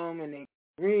with them and their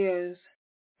careers.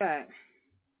 That.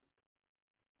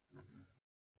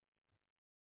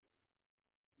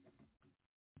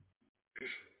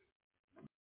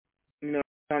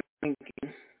 I'm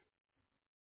thinking.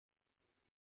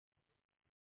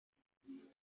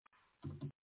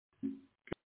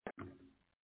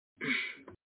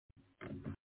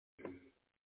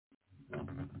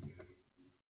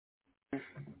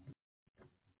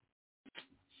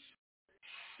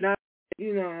 Now,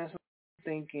 that's what I'm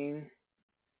thinking.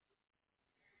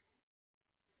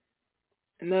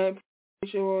 And I'm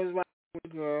pretty sure it's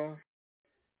right, girl.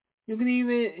 You can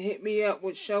even hit me up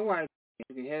with show ideas.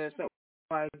 You can hit us up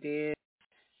with ideas.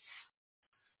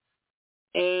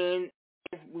 And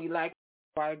if we like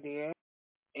the idea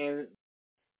and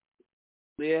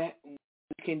we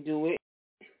can do it,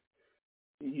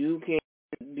 you can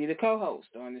be the co-host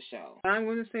on the show. I'm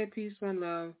going to say peace and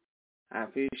love. I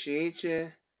appreciate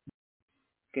you.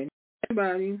 Good night,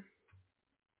 everybody.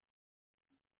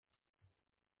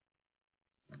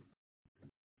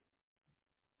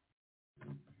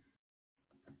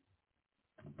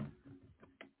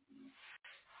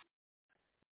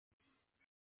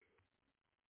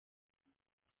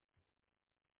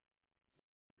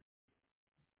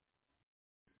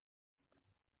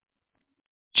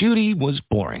 Judy was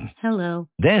boring. Hello.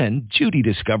 Then Judy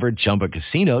discovered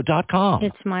ChumbaCasino.com.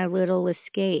 It's my little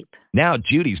escape. Now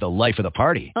Judy's the life of the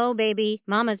party. Oh, baby,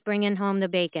 mama's bringing home the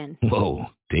bacon. Whoa,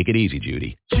 take it easy,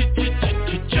 Judy.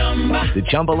 The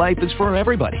Chumba life is for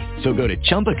everybody. So go to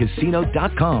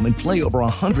ChumbaCasino.com and play over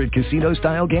 100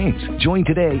 casino-style games. Join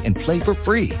today and play for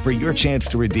free for your chance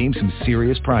to redeem some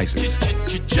serious prizes.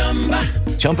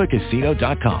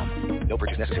 ChumbaCasino.com. No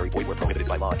purchase necessary. Void where prohibited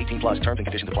by law. 18+ terms and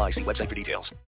conditions apply. See website for details.